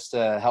extra just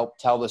to help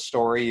tell the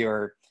story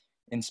or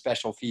in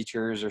special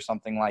features or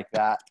something like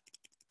that,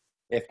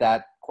 if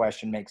that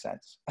question makes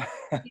sense?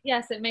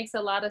 Yes, it makes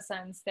a lot of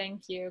sense.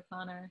 Thank you,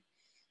 Connor.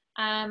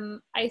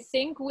 I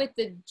think with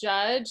the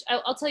judge,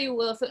 I'll tell you,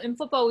 well, in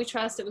Football We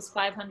Trust, it was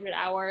 500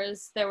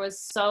 hours. There was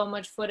so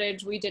much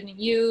footage we didn't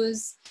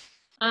use.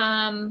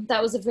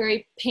 That was a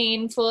very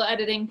painful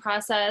editing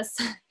process.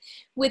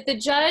 With the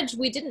judge,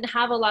 we didn't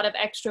have a lot of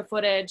extra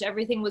footage.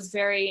 Everything was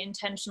very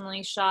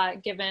intentionally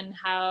shot, given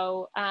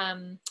how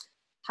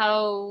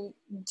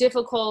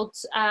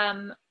difficult,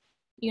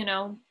 you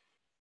know,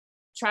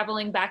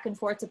 traveling back and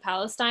forth to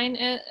Palestine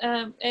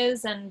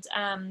is, and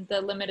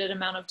the limited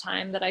amount of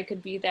time that I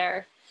could be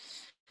there.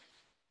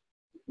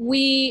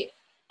 We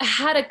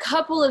had a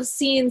couple of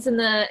scenes in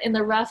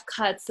the rough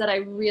cuts that I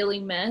really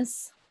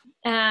miss.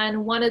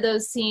 And one of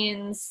those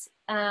scenes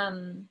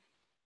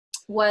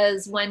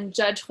was when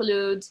Judge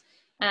Kholoud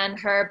and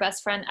her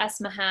best friend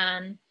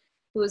Esmahan,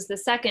 who was the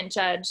second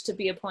judge to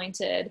be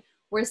appointed,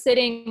 were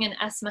sitting in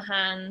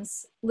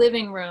Esmahan's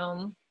living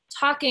room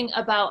talking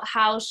about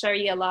how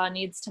Sharia law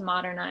needs to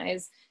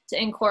modernize,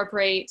 to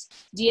incorporate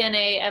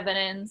DNA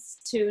evidence,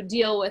 to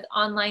deal with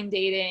online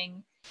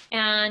dating.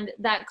 And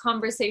that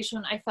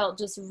conversation, I felt,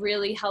 just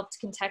really helped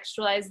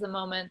contextualize the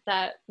moment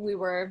that we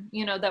were,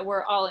 you know, that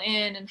we're all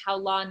in, and how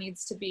law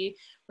needs to be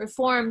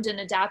reformed and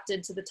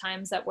adapted to the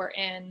times that we're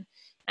in.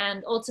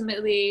 And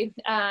ultimately,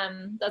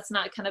 that's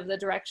not kind of the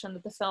direction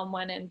that the film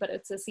went in, but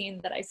it's a scene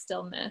that I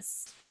still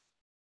miss.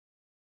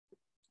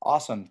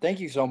 Awesome.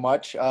 Thank you so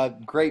much.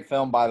 Great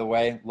film, by the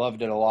way.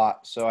 Loved it a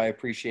lot. So I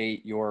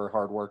appreciate your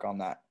hard work on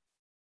that.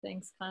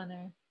 Thanks,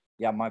 Connor.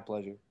 Yeah, my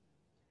pleasure.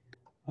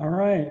 All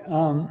right.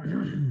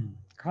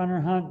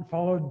 Connor Hunt,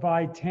 followed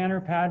by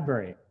Tanner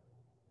Padbury.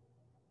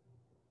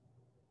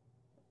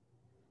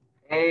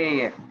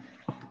 Hey,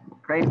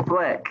 great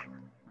flick.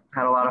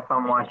 Had a lot of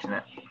fun watching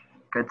it.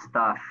 Good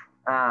stuff.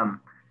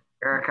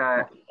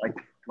 Erika, like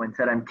Duane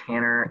said, I'm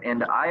Tanner,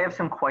 and I have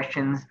some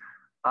questions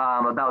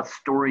about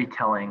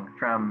storytelling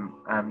from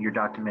your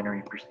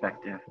documentary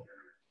perspective.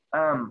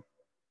 I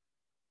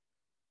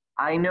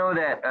know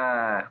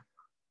that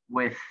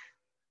with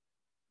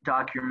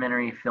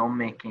documentary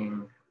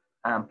filmmaking,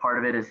 part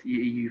of it is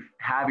you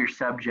have your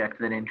subject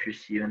that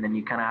interests you, and then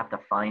you kind of have to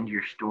find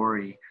your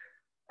story.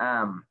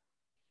 And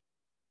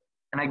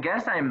I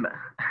guess it's kind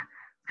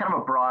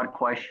of a broad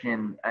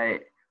question.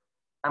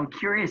 I'm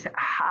curious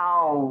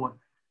how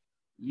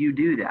you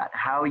do that,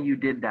 how you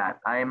did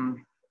that. I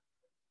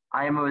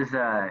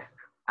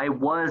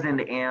was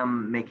and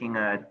am making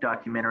a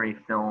documentary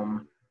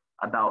film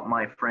about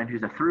my friend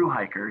who's a thru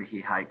hiker.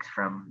 He hikes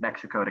from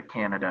Mexico to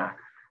Canada,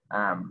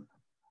 you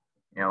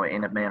know,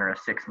 in a manner of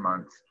 6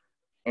 months.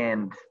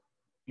 And,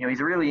 you know,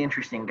 he's a really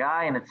interesting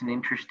guy, and it's an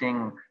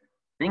interesting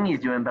thing he's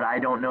doing, but I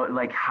don't know,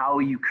 like, how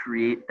you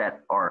create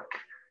that arc,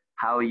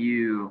 how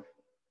you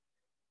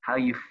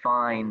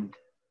find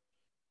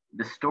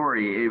the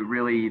story.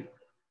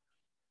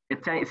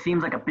 It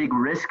seems like a big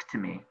risk to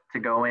me to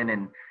go in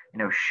and, you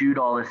know, shoot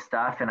all this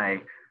stuff,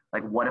 and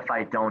what if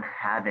I don't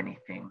have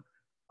anything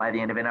by the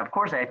end of it? And of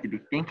course I have to be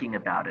thinking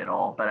about it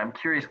all, but I'm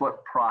curious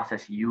what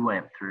process you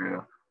went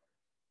through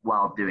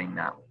while doing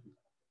that.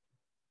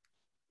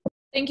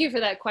 Thank you for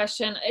that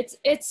question.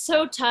 It's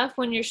so tough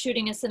when you're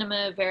shooting a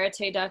cinema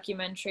verite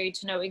documentary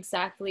to know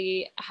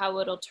exactly how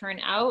it'll turn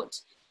out.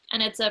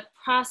 And it's a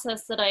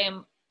process that I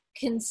am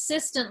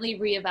consistently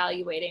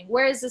reevaluating.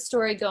 Where is the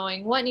story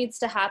going? What needs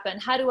to happen?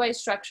 How do I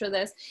structure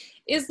this?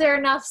 Is there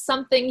enough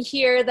something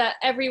here that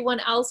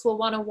everyone else will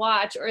want to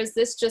watch? Or is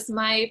this just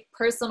my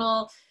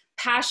personal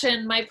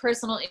passion, my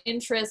personal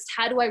interest?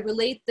 How do I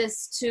relate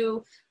this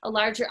to a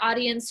larger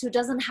audience who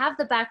doesn't have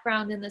the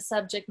background in the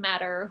subject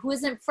matter, who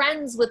isn't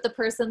friends with the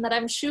person that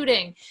I'm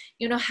shooting?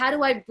 You know, how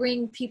do I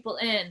bring people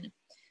in?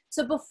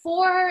 So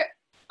before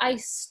I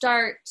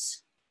start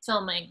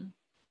filming,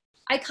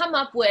 I come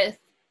up with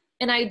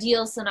an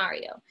ideal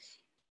scenario,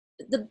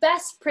 the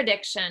best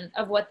prediction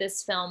of what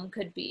this film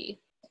could be.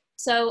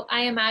 So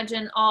I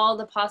imagine all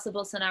the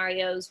possible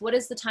scenarios. What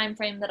is the time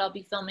frame that I'll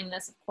be filming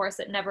this? Of course,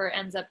 it never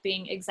ends up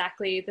being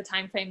exactly the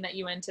time frame that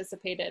you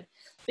anticipated,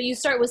 but you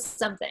start with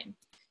something.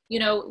 You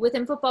know,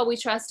 within Football We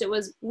Trust, it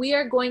was, we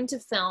are going to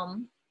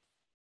film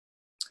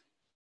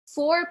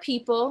 4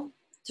 people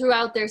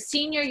throughout their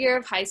senior year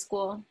of high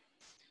school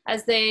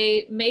as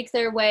they make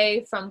their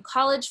way from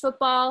college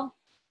football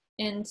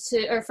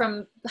into, or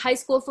from high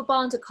school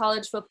football into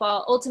college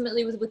football,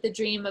 ultimately with the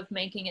dream of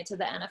making it to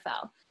the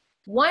NFL.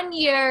 1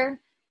 year,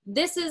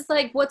 this is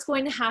like what's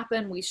going to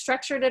happen. We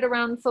structured it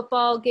around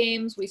football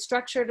games. We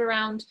structured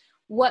around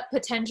what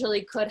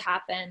potentially could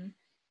happen.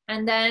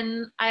 And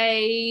then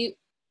I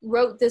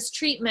wrote this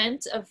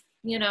treatment of,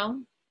 you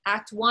know,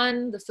 act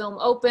 1, the film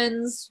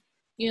opens,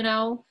 you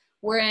know,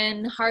 we're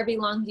in Harvey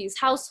Longhi's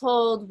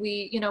household.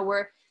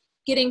 We're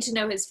getting to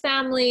know his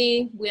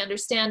family. We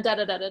understand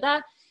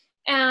da-da-da-da-da.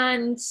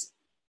 And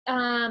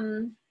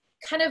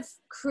kind of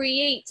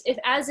create,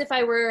 as if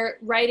I were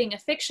writing a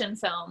fiction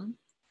film,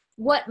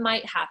 what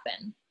might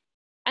happen.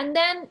 And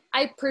then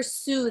I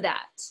pursue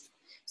that.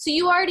 So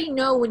you already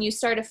know when you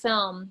start a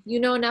film, you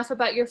know enough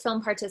about your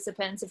film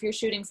participants. If you're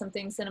shooting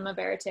something cinema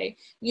verite,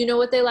 you know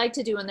what they like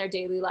to do in their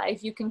daily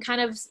life. You can kind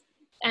of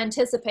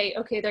anticipate,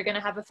 okay, they're going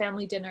to have a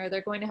family dinner,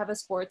 they're going to have a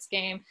sports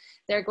game,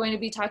 they're going to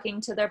be talking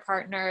to their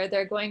partner,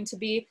 they're going to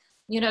be,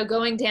 you know,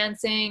 going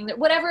dancing,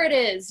 whatever it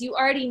is, you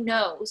already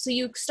know. So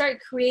you start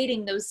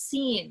creating those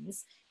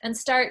scenes and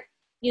start,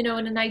 you know,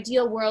 in an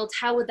ideal world,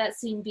 how would that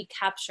scene be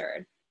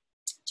captured?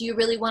 Do you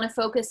really want to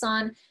focus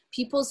on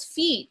people's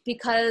feet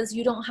because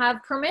you don't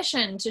have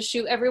permission to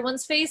shoot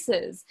everyone's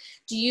faces?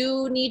 Do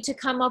you need to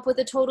come up with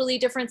a totally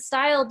different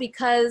style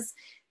because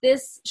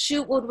this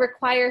shoot would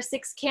require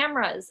 6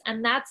 cameras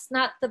and that's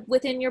not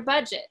within your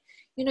budget?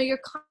 You know, you're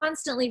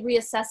constantly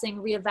reassessing,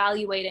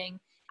 reevaluating,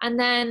 and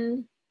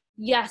then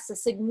yes, a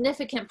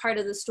significant part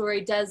of the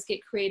story does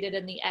get created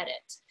in the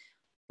edit.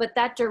 But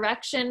that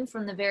direction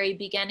from the very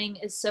beginning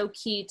is so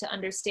key to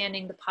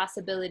understanding the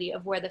possibility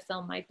of where the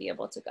film might be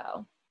able to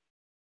go.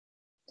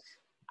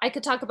 I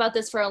could talk about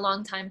this for a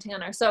long time,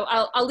 Tanner. So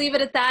I'll leave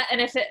it at that.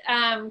 And if it,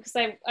 because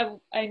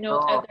I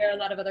know there are a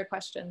lot of other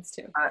questions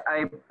too.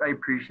 I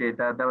appreciate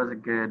that. That was a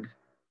good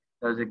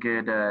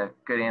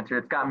answer.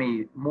 It's got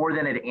me, more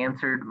than it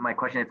answered my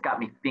question, it's got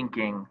me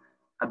thinking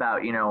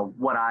about, you know,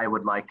 what I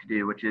would like to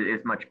do, which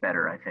is much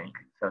better, I think.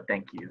 So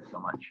thank you so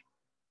much.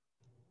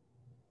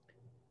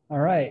 All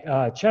right,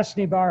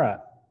 Chesney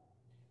Barra.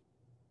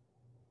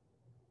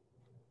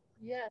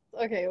 Yes,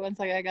 okay, one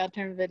second, I gotta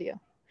turn the video.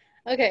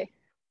 Okay,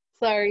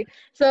 sorry.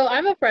 So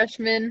I'm a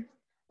freshman.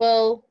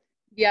 Well,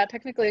 yeah,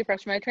 technically a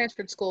freshman. I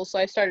transferred school, so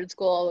I started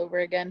school all over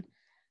again.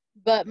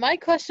 But my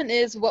question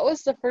is, what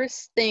was the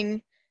first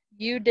thing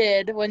you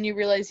did when you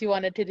realized you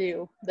wanted to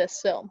do this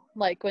film?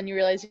 Like when you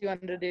realized you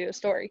wanted to do a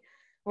story?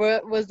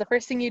 What was the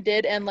first thing you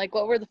did, and like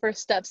what were the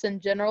first steps in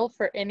general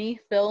for any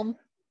film?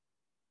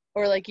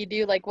 Or like you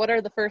do, like what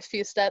are the first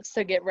few steps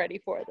to get ready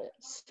for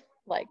this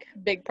like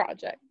big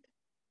project?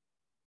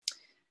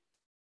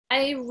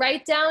 I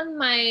write down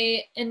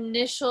my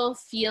initial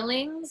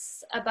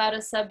feelings about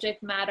a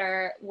subject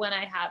matter when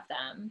I have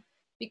them,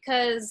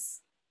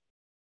 because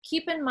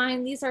keep in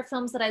mind, these are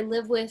films that I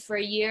live with for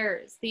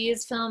years.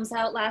 These films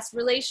outlast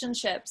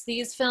relationships.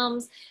 These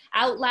films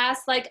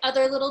outlast like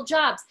other little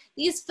jobs.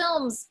 These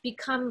films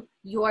become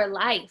your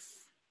life.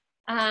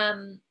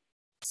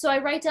 So I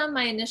write down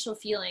my initial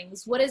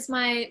feelings. What is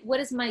my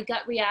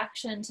gut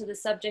reaction to the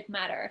subject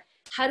matter?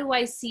 How do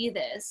I see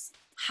this?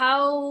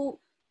 How,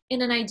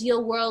 in an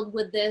ideal world,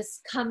 would this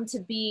come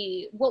to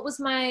be? What was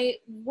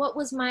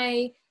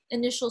my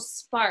initial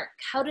spark?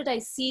 How did I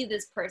see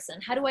this person?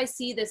 How do I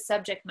see this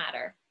subject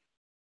matter?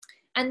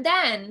 And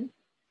then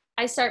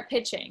I start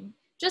pitching,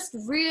 just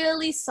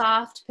really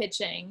soft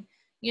pitching.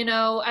 You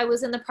know, I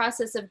was in the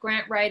process of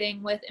grant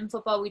writing with In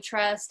Football We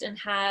Trust and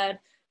had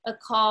a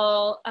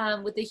call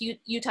with the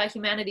Utah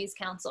Humanities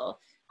Council.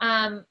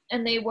 And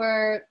they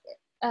were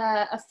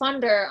a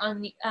funder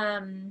on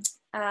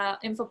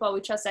In Football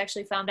We Trust. I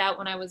actually found out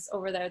when I was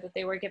over there that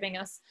they were giving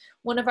us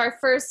one of our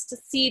first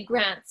seed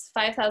grants,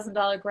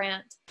 $5,000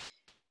 grant.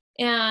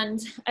 And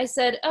I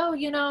said, oh,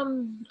 you know,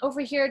 I'm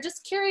over here,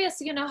 just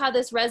curious, you know, how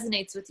this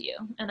resonates with you.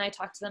 And I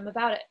talked to them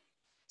about it.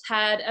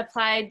 Had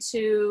applied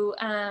to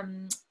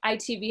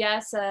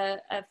ITBS, a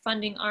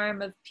funding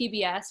arm of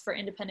PBS for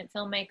independent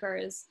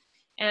filmmakers.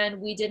 And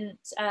we didn't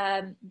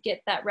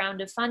get that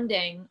round of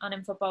funding on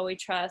In Football We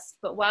Trust.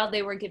 But while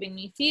they were giving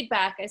me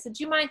feedback, I said,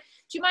 do you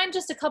mind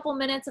just a couple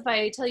minutes if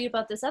I tell you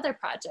about this other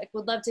project?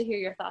 Would love to hear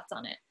your thoughts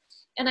on it.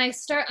 And I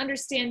start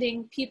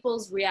understanding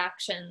people's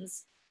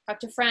reactions. Talk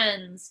to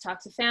friends,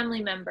 talk to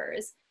family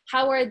members.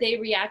 how are they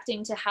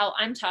reacting to how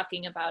I'm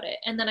talking about it?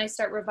 And then I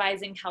start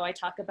revising how I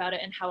talk about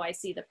it and how I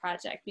see the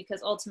project,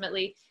 because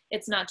ultimately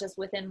it's not just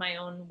within my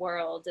own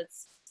world.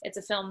 It's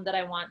a film that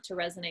I want to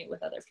resonate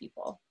with other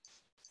people.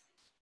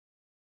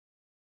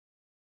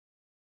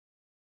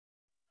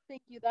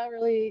 Thank you. That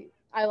really,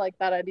 I like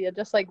that idea.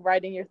 Just like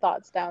writing your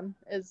thoughts down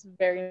is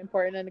very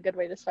important and a good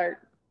way to start.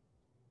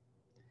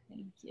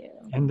 Thank you.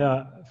 And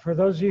for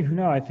those of you who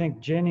know, I think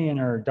Jenny in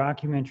her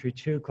documentary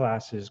 2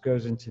 classes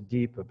goes into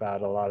deep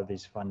about a lot of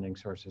these funding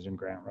sources and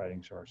grant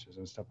writing sources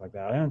and stuff like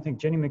that. I don't think,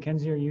 Jenny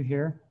McKenzie, are you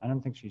here? I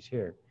don't think she's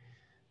here.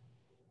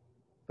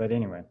 But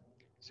anyway,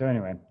 so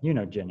anyway, you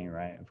know Jenny,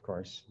 right? Of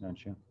course,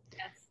 don't you?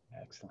 Yes.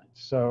 Excellent.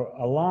 So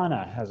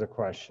Alana has a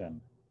question.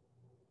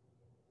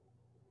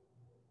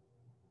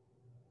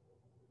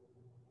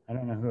 I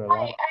don't know who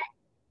Alana.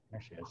 There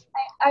she is.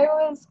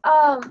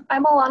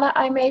 I'm Alana.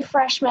 I'm a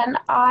freshman.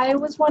 I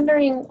was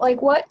wondering,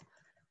 like, what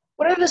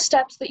are the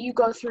steps that you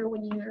go through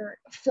when you're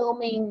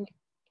filming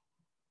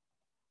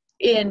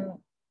in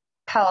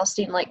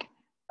Palestine, like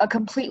a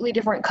completely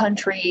different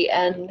country,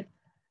 and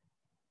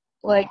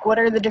like, what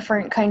are the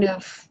different kind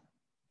of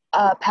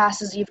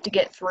passes you have to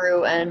get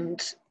through,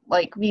 and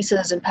like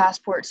visas and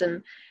passports,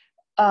 and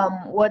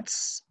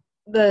what's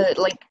the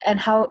like, and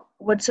how,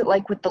 what's it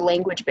like with the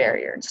language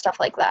barrier and stuff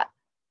like that?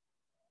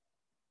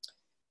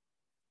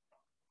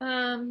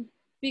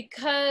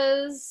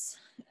 Because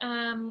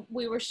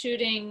we were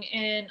shooting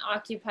in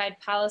occupied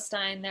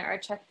Palestine, there are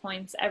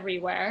checkpoints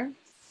everywhere.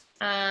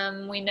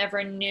 We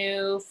never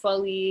knew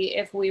fully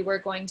if we were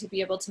going to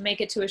be able to make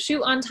it to a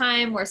shoot on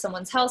time or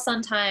someone's house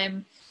on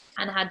time,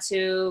 and had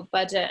to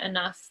budget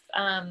enough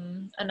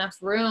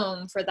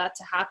room for that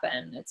to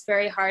happen. It's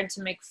very hard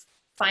to make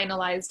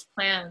finalized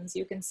plans.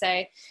 You can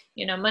say,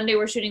 you know, Monday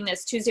we're shooting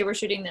this, Tuesday we're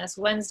shooting this,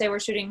 Wednesday we're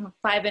shooting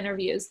 5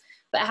 interviews,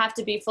 but have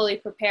to be fully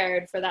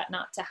prepared for that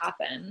not to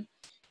happen.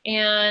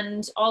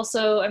 And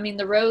also, I mean,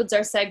 the roads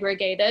are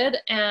segregated,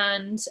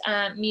 and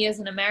me as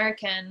an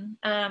American,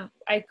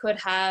 I could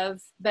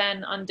have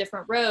been on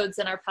different roads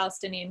than our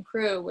Palestinian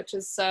crew, which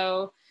is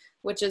so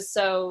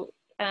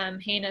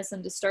heinous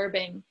and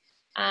disturbing.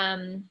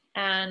 And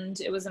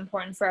it was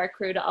important for our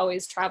crew to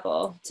always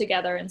travel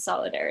together in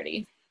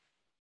solidarity.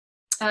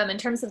 In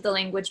terms of the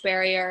language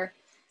barrier,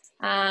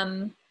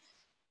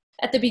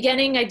 at the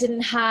beginning, I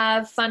didn't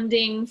have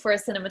funding for a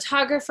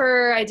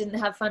cinematographer. I didn't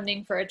have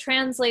funding for a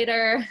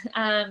translator.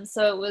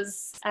 So it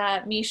was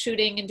me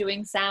shooting and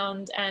doing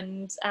sound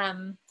and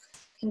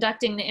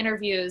conducting the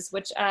interviews,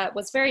 which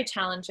was very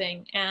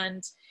challenging.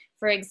 And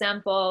for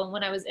example,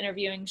 when I was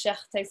interviewing Sheikh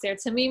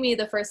Taysir Tamimi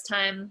the first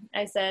time,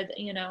 I said,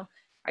 you know,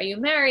 are you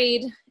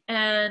married?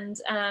 And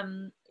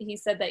he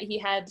said that he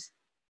had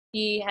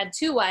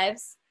 2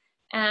 wives.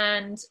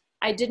 And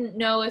I didn't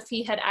know if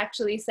he had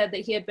actually said that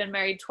he had been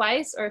married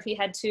twice or if he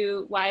had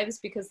 2 wives,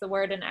 because the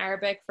word in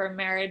Arabic for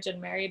marriage and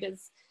married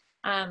is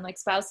like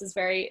spouse is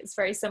very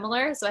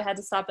similar. So I had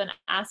to stop and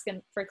ask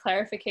for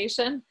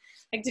clarification.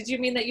 Like, did you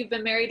mean that you've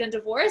been married and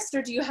divorced,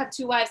 or do you have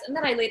 2 wives? And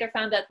then I later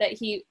found out that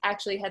he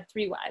actually had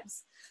 3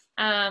 wives.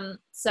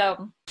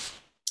 So,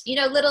 you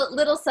know,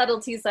 little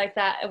subtleties like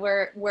that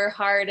were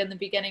hard in the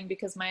beginning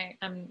because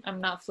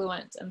I'm not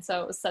fluent. And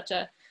so it was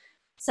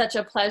such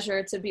a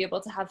pleasure to be able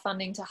to have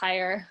funding to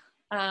hire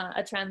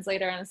a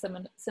translator and a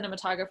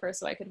cinematographer,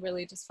 so I could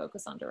really just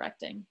focus on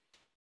directing.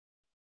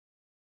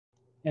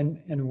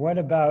 And what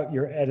about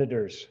your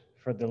editors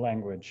for the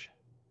language?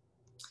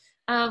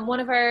 One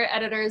of our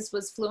editors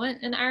was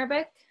fluent in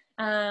Arabic,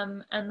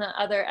 and the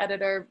other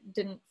editor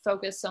didn't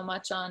focus so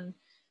much on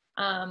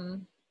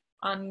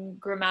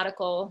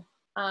grammatical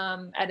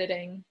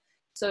editing,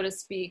 so to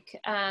speak.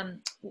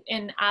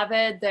 In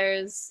Avid,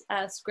 there's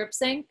script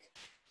sync.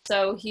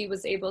 So he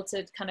was able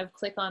to kind of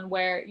click on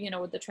where, you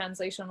know, what the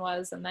translation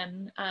was, and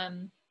then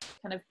kind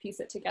of piece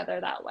it together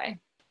that way.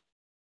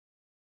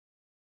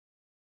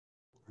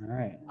 All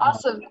right.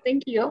 Awesome.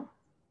 Thank you.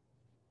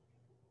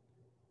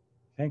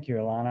 Thank you,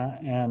 Alana.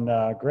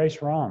 And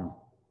Grace Rom.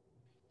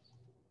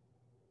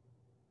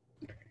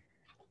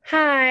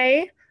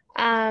 Hi.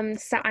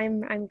 So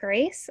I'm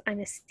Grace.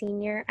 I'm a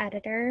senior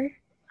editor.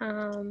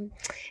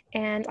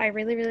 And I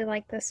really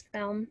like this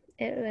film.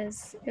 It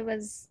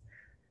was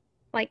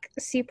like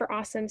super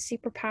awesome,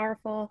 super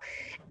powerful.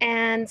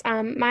 And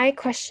my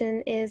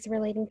question is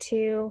relating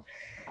to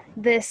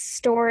this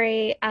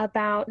story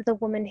about the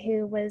woman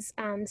who was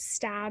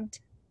stabbed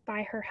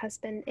by her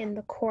husband in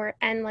the court.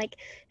 And like,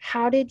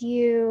 how did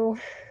you,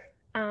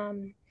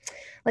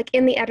 like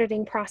in the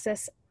editing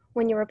process,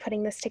 when you were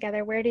putting this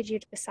together, where did you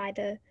decide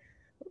to,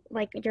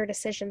 like, your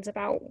decisions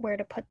about where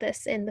to put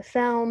this in the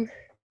film?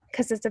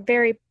 Because it's a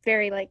very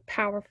like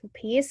powerful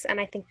piece, and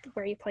I think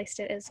where you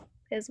placed it is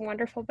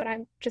wonderful, but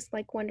I'm just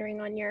like wondering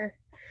on your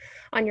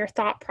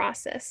thought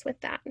process with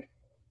that.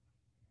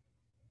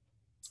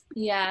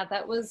 Yeah,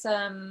 that was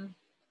a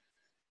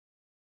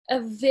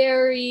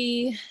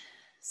very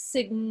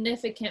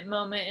significant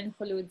moment in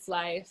Kholoud's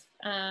life.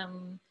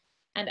 And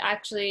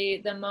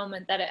actually the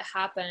moment that it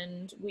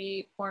happened,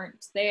 we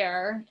weren't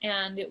there,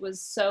 and it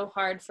was so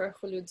hard for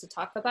Kholoud to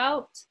talk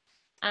about.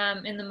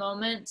 in the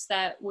moment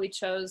that we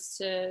chose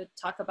to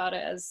talk about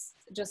it as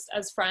just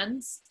as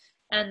friends,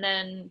 and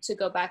then to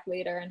go back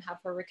later and have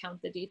her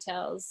recount the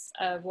details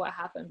of what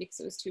happened because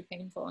it was too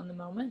painful in the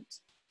moment.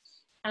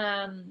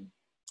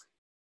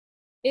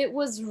 It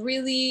was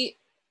really,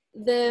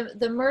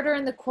 the murder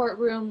in the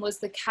courtroom was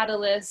the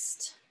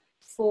catalyst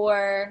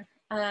for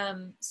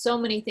so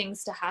many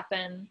things to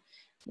happen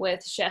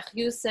with Sheikh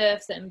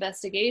Yusuf, the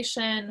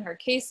investigation, her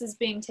cases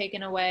being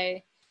taken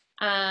away,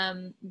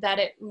 that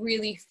it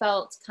really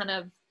felt kind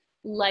of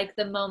like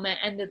the moment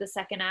ended the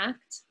second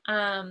act,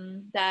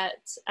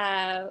 that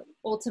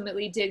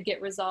ultimately did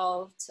get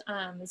resolved,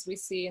 as we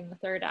see in the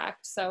third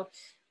act. So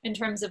in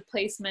terms of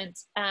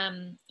placement,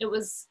 it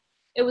was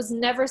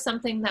never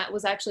something that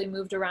was actually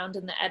moved around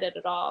in the edit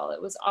at all.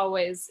 It was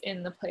always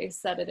in the place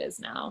that it is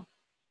now.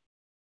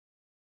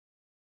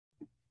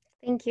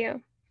 Thank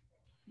you.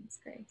 Thanks,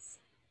 Grace.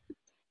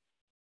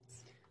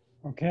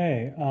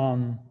 Okay,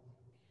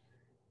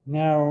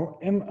 now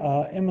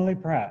Emily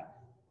Pratt.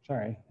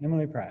 Sorry,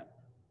 Emily Pratt.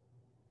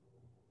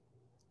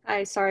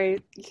 Hi,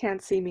 sorry, you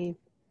can't see me.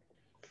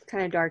 It's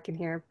kind of dark in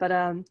here, but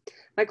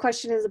my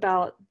question is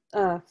about,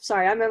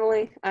 sorry, I'm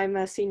Emily. I'm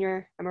a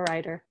senior, I'm a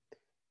writer.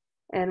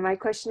 And my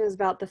question is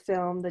about the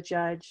film, The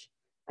Judge.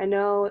 I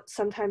know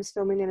sometimes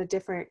filming in a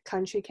different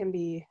country can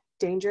be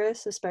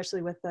dangerous,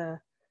 especially with a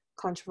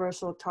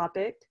controversial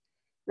topic.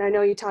 And I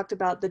know you talked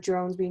about the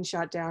drones being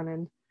shot down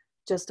and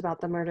just about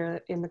the murder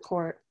in the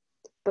court,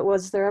 but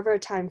was there ever a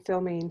time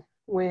filming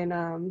when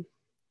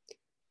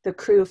the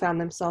crew found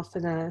themselves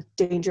in a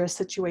dangerous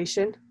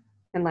situation,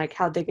 and like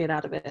how'd they get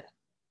out of it?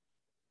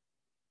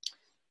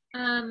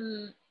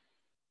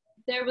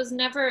 There was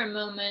never a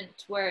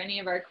moment where any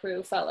of our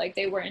crew felt like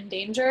they were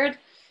endangered,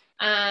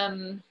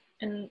 and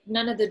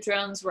none of the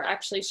drones were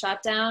actually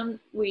shot down.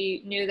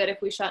 We knew that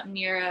if we shot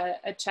near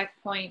a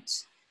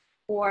checkpoint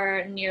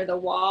or near the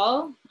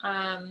wall,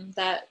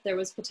 that there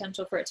was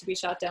potential for it to be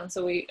shot down,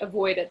 so we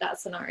avoided that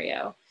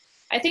scenario.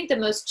 I think the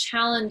most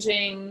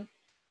challenging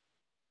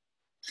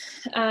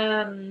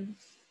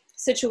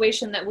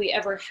situation that we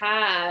ever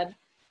had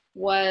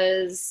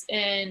was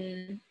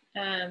in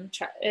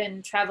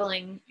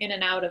traveling in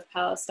and out of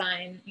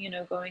Palestine, you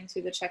know, going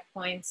through the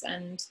checkpoints,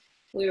 and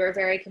we were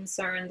very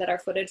concerned that our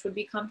footage would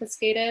be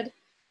confiscated.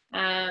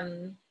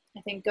 I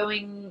think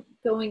going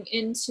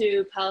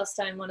into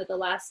Palestine, one of the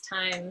last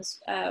times,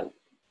 my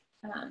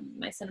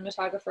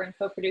cinematographer and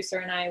co-producer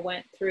and I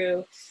went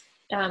through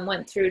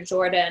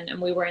Jordan,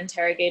 and we were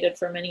interrogated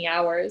for many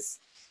hours.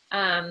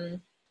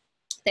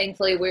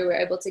 Thankfully, we were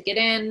able to get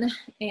in,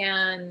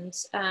 and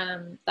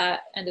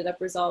that ended up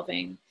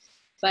resolving.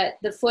 But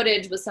the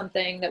footage was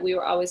something that we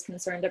were always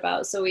concerned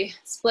about. So we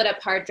split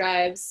up hard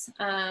drives.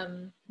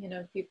 You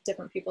know,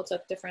 different people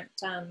took different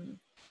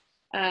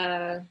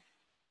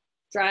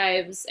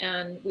drives,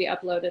 and we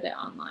uploaded it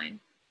online.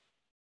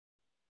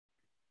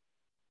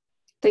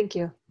 Thank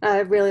you. I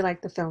really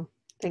like the film.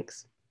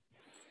 Thanks.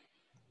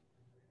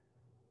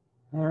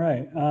 All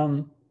right.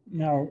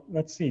 Now,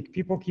 let's see.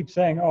 People keep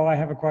saying, oh, I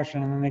have a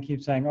question, and then they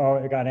keep saying, oh,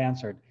 it got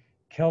answered.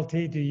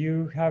 Kelty, do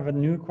you have a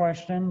new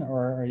question,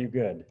 or are you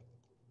good?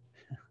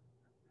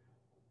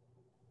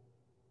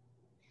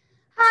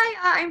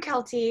 Hi, I'm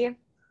Kelty.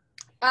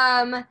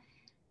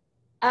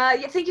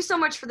 Yeah, thank you so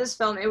much for this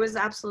film. It was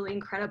absolutely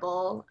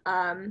incredible.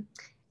 And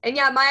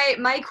yeah,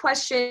 my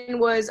question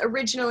was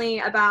originally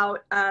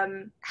about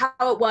how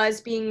it was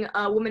being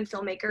a woman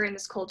filmmaker in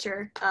this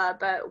culture,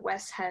 but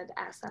Wes had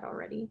asked that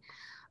already.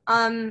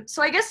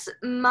 So I guess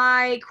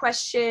my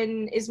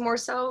question is more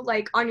so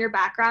like on your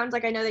background.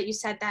 Like I know that you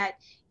said that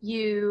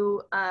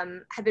you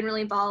have been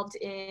really involved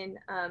in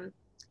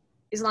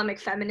Islamic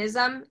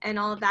feminism and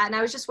all of that. And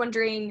I was just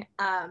wondering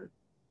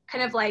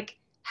kind of like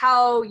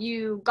how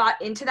you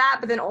got into that,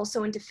 but then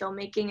also into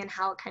filmmaking and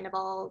how it kind of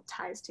all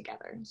ties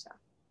together. So.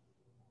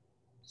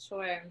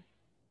 Sure.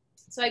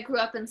 So I grew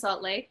up in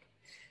Salt Lake,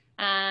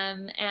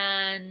 and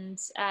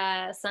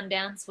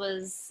Sundance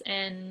was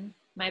in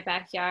my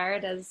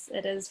backyard, as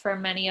it is for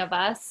many of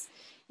us,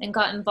 and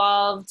got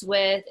involved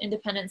with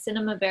independent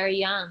cinema very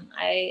young.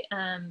 I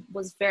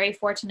was very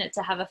fortunate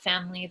to have a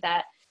family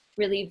that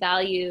really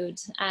valued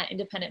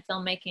independent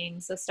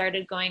filmmaking, so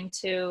started going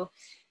to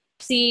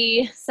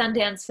see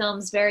Sundance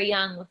films very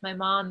young with my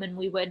mom, and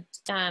we would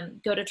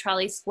go to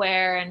Trolley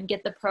Square and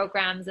get the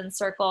programs and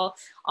circle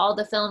all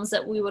the films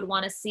that we would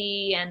want to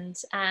see, and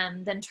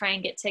then try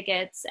and get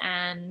tickets.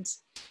 And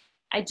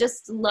I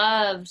just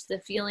loved the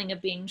feeling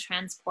of being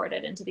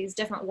transported into these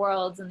different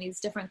worlds and these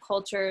different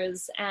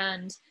cultures,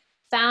 and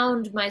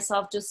found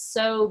myself just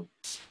so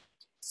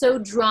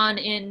drawn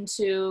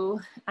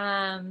into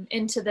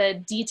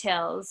the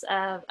details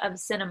of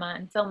cinema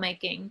and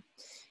filmmaking.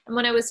 And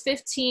when I was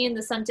 15,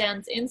 the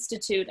Sundance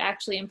Institute,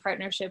 actually in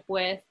partnership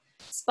with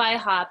Spy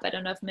Hop, I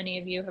don't know if many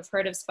of you have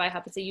heard of Spy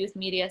Hop, it's a youth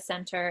media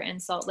center in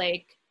Salt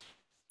Lake.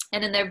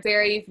 And in their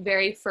very,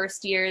 very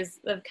first years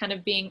of kind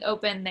of being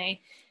open,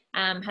 they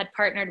had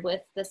partnered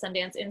with the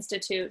Sundance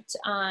Institute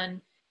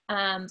on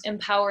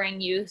empowering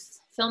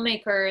youth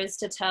filmmakers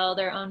to tell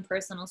their own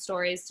personal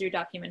stories through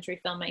documentary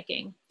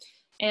filmmaking.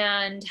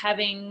 And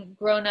having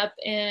grown up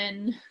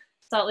in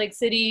Salt Lake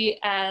City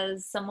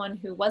as someone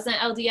who wasn't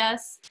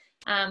LDS,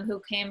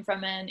 who came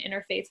from an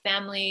interfaith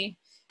family,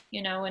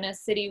 you know, in a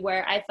city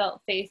where I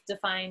felt faith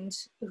defined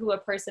who a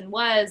person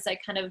was, I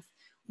kind of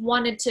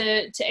wanted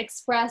to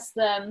express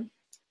the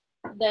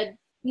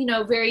you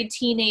know, very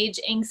teenage,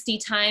 angsty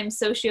time,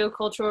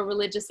 sociocultural,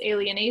 religious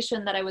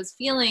alienation that I was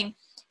feeling,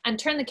 and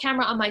turn the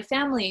camera on my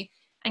family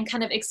and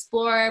kind of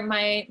explore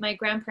my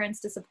grandparents'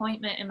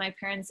 disappointment in my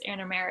parents'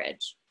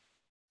 intermarriage.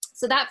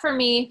 So that for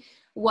me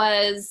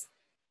was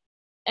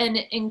an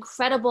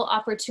incredible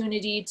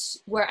opportunity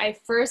where I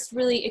first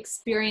really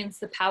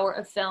experienced the power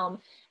of film.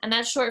 And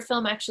that short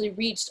film actually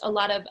reached a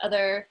lot of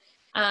other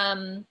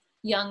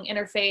young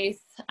interfaith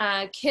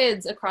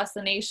kids across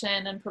the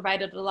nation and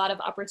provided a lot of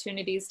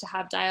opportunities to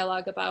have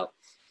dialogue about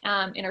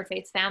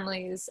interfaith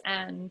families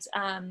and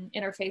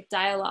interfaith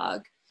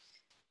dialogue.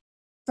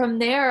 From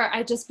there,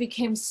 I just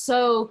became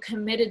so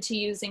committed to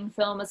using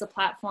film as a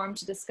platform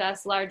to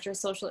discuss larger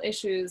social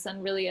issues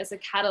and really as a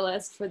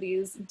catalyst for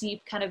these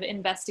deep kind of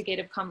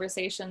investigative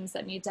conversations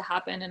that need to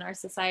happen in our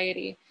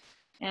society.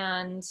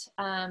 And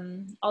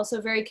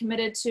also very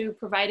committed to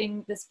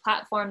providing this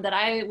platform that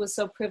I was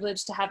so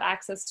privileged to have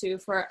access to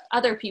for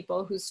other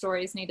people whose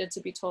stories needed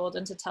to be told,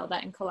 and to tell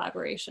that in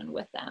collaboration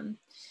with them.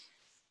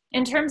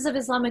 In terms of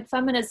Islamic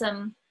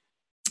feminism,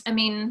 I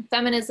mean,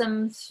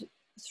 feminism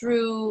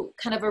through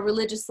kind of a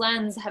religious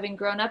lens, having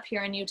grown up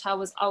here in Utah,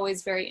 was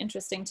always very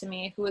interesting to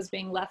me. Who was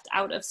being left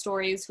out of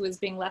stories, who was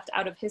being left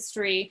out of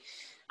history,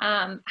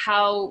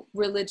 how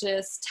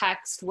religious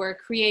texts were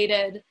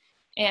created.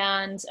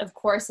 And of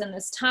course, in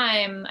this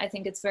time, I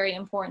think it's very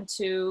important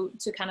to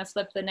kind of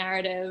flip the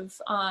narrative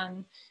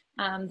on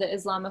the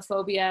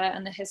Islamophobia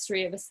and the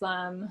history of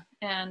Islam,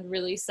 and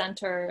really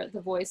center the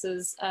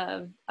voices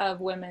of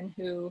women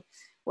who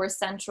were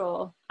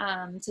central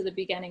to the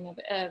beginning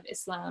of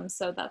Islam.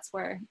 So that's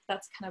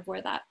kind of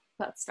where that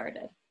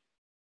started.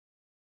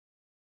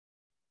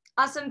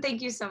 Awesome,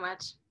 thank you so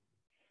much.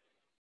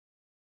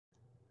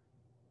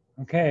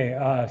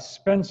 Okay,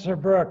 Spencer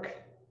Brook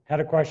had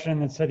a question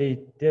that said he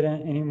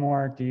didn't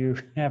anymore. Do you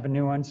have a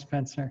new one,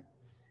 Spencer?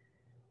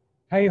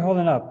 How are you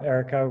holding up,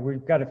 Erika?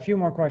 We've got a few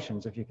more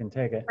questions if you can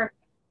take it.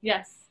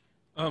 Yes.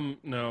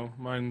 No,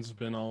 mine's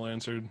been all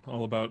answered,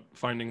 all about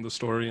finding the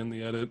story in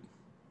the edit.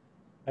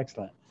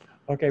 Excellent.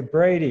 Okay,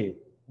 Brady,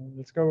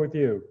 let's go with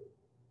you.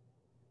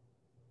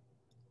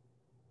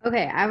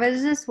 Okay, I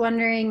was just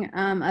wondering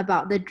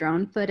about the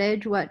drone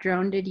footage. What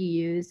drone did you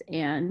use,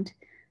 and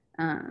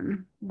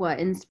what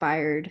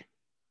inspired,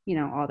 you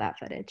know, all that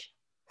footage?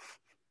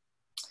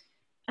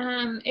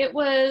 It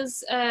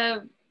was, I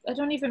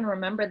don't even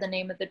remember the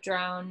name of the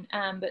drone,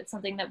 but it's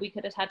something that we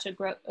could attach a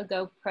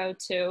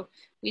GoPro to.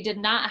 We did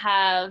not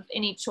have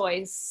any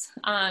choice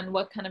on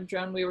what kind of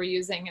drone we were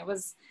using. It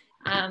was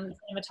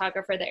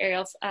cinematographer, the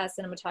aerial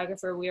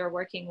cinematographer we were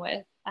working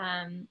with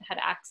had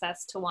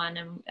access to one,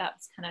 and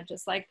that's kind of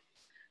just like,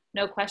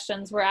 no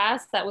questions were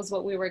asked. That was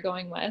what we were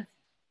going with.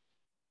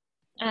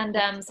 And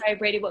sorry,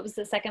 Brady, what was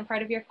the second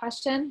part of your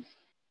question?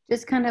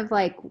 Just kind of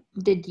like,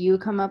 did you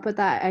come up with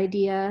that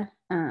idea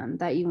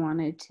that you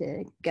wanted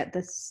to get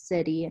the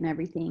city and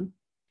everything?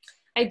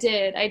 I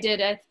did.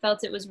 I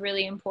felt it was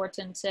really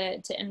important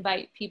to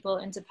invite people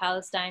into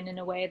Palestine in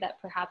a way that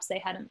perhaps they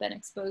hadn't been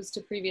exposed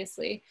to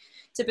previously.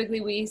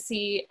 Typically, we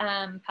see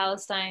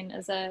Palestine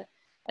as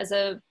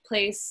a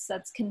place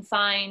that's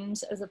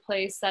confined, as a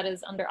place that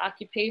is under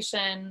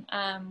occupation.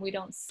 We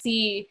don't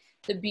see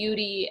the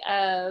beauty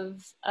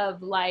of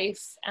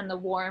life and the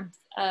warmth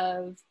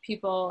of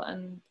people,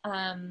 and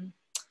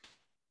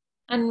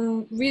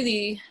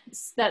really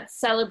that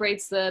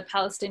celebrates the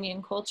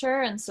Palestinian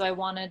culture. And so I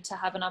wanted to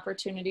have an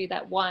opportunity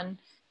that, one,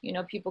 you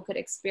know, people could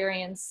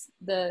experience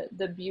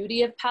the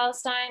beauty of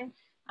Palestine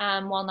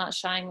while not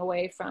shying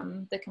away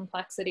from the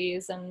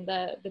complexities and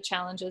the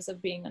challenges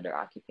of being under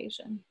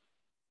occupation.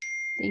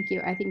 Thank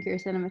you. I think your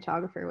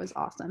cinematographer was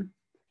awesome.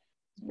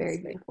 Very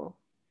beautiful.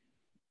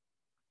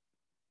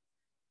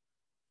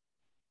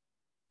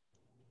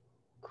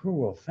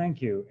 Cool,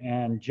 thank you.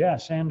 And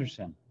Jess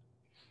Anderson.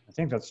 I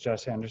think that's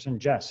Jess Anderson.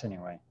 Jess,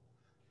 anyway.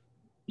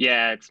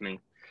 Yeah, it's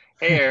me.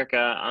 Hey, Erika,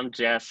 I'm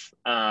Jess.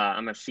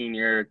 I'm a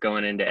senior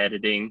going into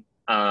editing.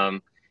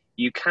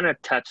 You kind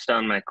of touched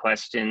on my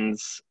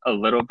questions a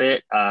little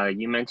bit.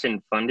 You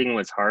mentioned funding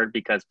was hard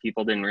because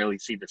people didn't really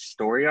see the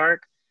story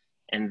arc.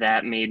 And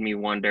that made me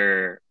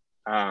wonder,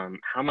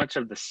 how much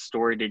of the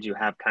story did you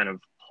have kind of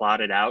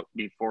plotted out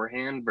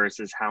beforehand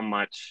versus how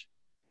much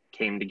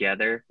came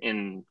together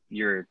in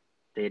your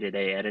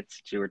day-to-day edits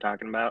that you were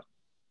talking about?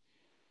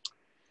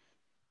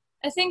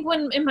 I think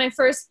in my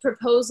first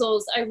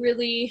proposals, I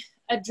really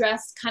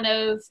addressed kind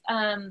of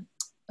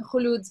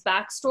Kholoud's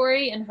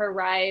backstory and her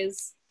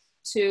rise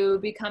to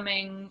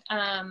becoming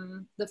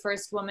the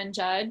first woman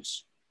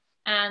judge.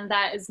 And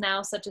that is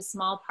now such a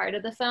small part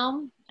of the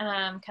film,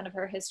 kind of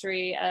her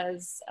history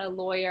as a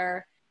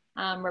lawyer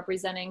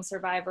representing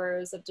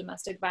survivors of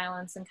domestic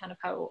violence, and kind of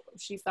how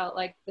she felt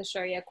like the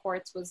Sharia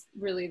courts was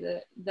really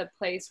the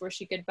place where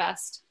she could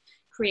best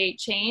create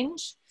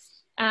change.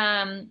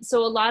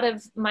 So a lot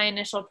of my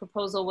initial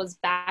proposal was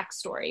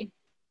backstory,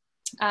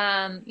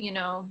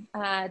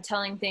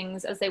 telling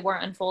things as they were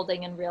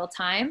unfolding in real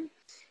time.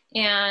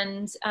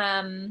 And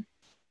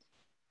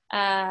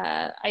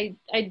I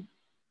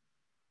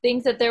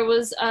think that there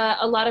was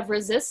a lot of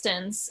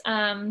resistance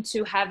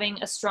to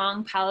having a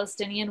strong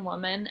Palestinian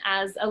woman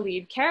as a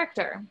lead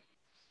character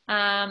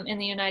in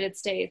the United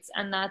States.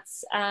 And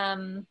that's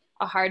a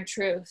hard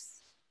truth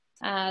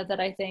that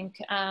I think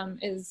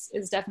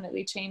is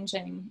definitely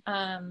changing.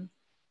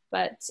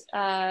 But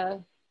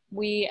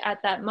we,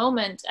 at that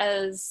moment,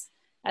 as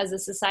a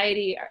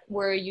society,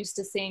 were used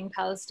to seeing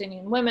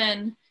Palestinian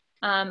women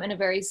in a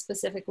very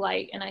specific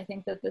light. And I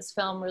think that this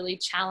film really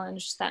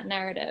challenged that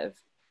narrative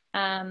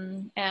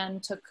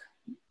and took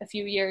a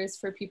few years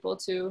for people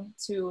to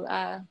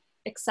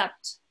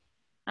accept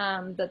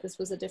that this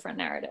was a different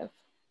narrative.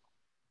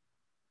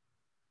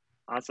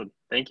 Awesome,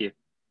 thank you.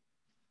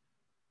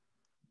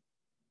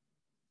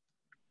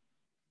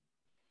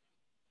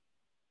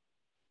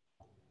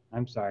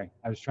 I'm sorry,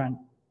 I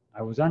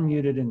was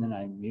unmuted and then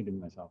I muted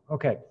myself.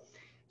 Okay,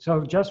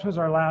 so Jess was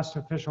our last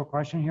official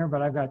question here,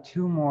 but I've got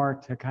two more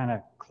to kind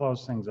of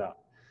close things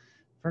up.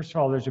 First of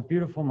all, there's a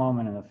beautiful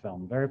moment in the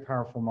film, very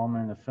powerful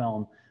moment in the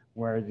film,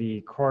 where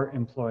the court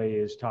employee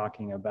is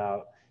talking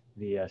about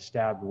the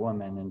stabbed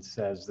woman and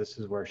says, this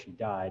is where she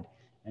died.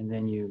 And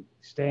then you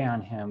stay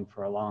on him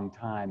for a long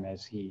time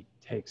as he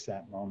takes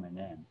that moment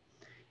in.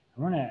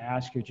 I want to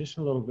ask you just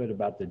a little bit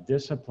about the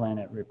discipline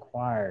it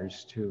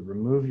requires to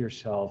remove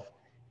yourself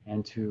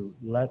and to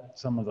let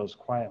some of those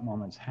quiet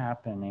moments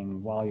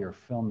happening while you're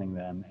filming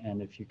them.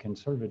 And if you can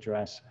sort of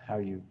address how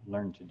you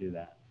learn to do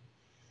that.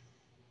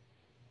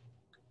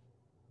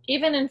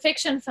 Even in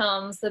fiction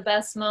films, the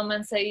best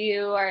moments that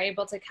you are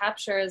able to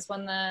capture is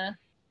when the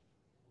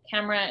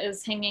camera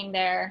is hanging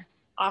there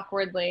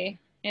awkwardly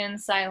in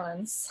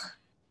silence.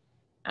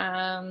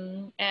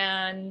 I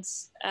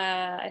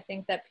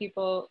think that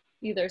people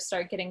either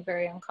start getting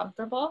very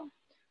uncomfortable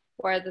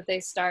or that they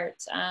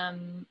start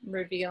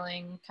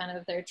revealing kind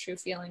of their true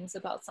feelings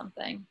about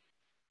something.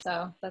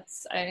 So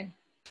I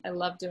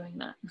love doing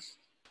that.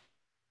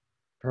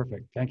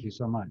 Perfect, thank you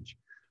so much.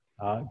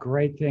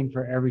 Great thing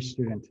for every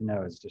student to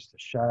know is just to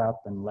shut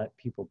up and let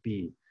people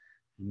be,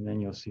 and then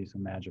you'll see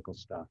some magical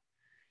stuff.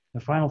 The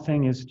final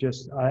thing is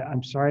just,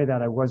 I'm sorry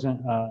that I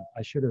wasn't,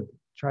 I should have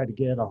tried to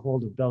get a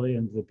hold of Belly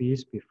and the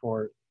Beast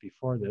before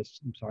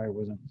this. I'm sorry I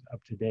wasn't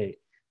up to date.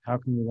 How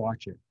can we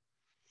watch it?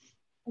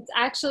 It's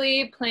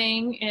actually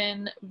playing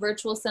in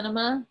virtual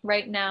cinema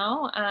right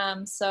now.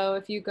 So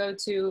if you go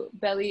to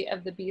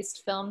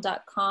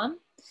bellyofthebeastfilm.com,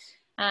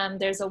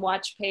 there's a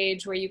watch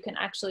page where you can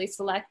actually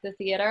select the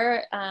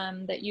theater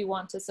that you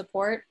want to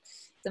support.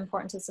 It's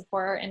important to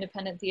support our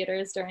independent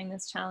theaters during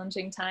this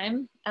challenging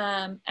time.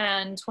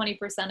 And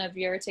 20% of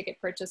your ticket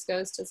purchase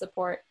goes to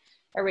support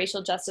a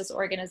racial justice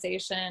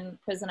organization,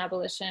 prison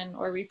abolition,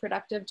 or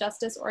reproductive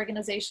justice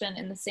organization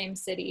in the same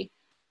city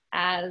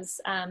as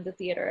the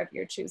theater of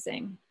your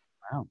choosing.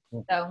 Wow,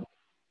 cool. So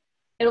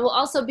it will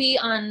also be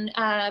on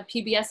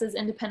PBS's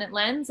Independent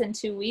Lens in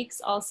 2 weeks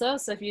also.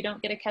 So if you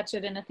don't get to catch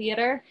it in a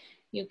theater,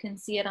 you can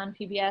see it on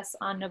PBS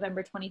on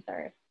November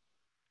 23rd.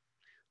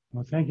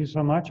 Well, thank you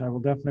so much. I will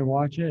definitely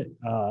watch it.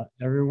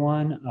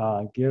 Everyone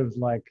give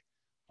like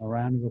a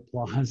round of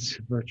applause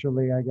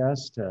virtually, I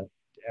guess, to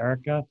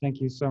Erika.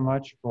 Thank you so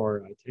much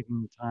for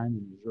taking the time,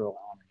 and it was a real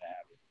honor to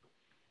have you.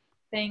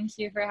 Thank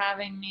you for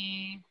having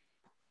me.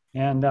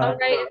 And all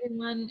right,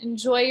 everyone,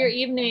 enjoy your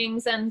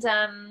evenings, and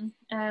I'm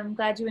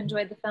glad you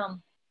enjoyed the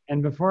film.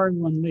 And before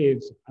everyone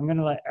leaves, I'm going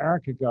to let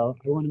Erika go.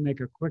 I want to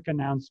make a quick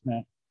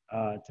announcement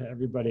to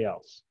everybody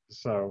else.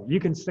 So you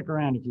can stick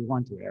around if you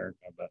want to,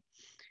 Erika. But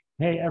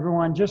hey,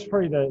 everyone, just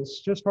for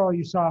all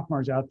you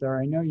sophomores out there,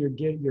 I know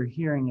you're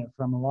hearing it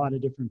from a lot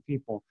of different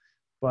people,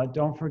 but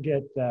don't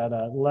forget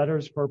that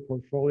letters for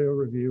portfolio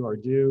review are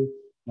due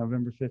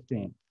November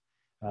 15th.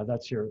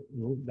 That's your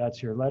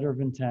letter of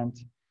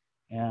intent.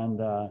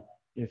 And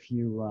if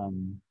you're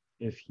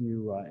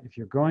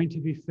going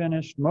to be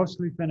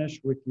mostly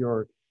finished with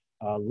your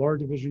lower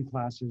division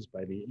classes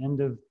by the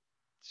end of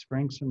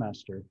spring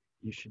semester,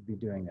 you should be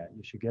doing that.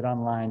 You should get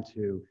online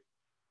to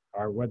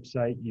our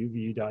website,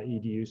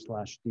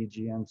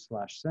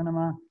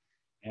 uvu.edu/dgn/cinema,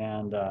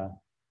 and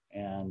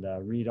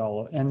read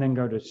and then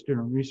go to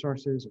student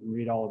resources and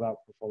read all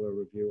about portfolio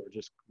review, or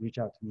just reach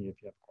out to me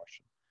if you have a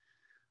question.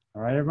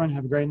 All right, everyone,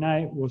 have a great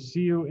night. We'll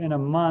see you in a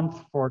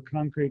month for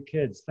Concrete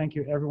Kids. Thank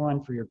you,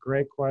 everyone, for your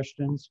great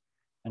questions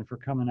and for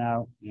coming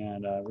out,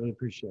 and really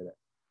appreciate it.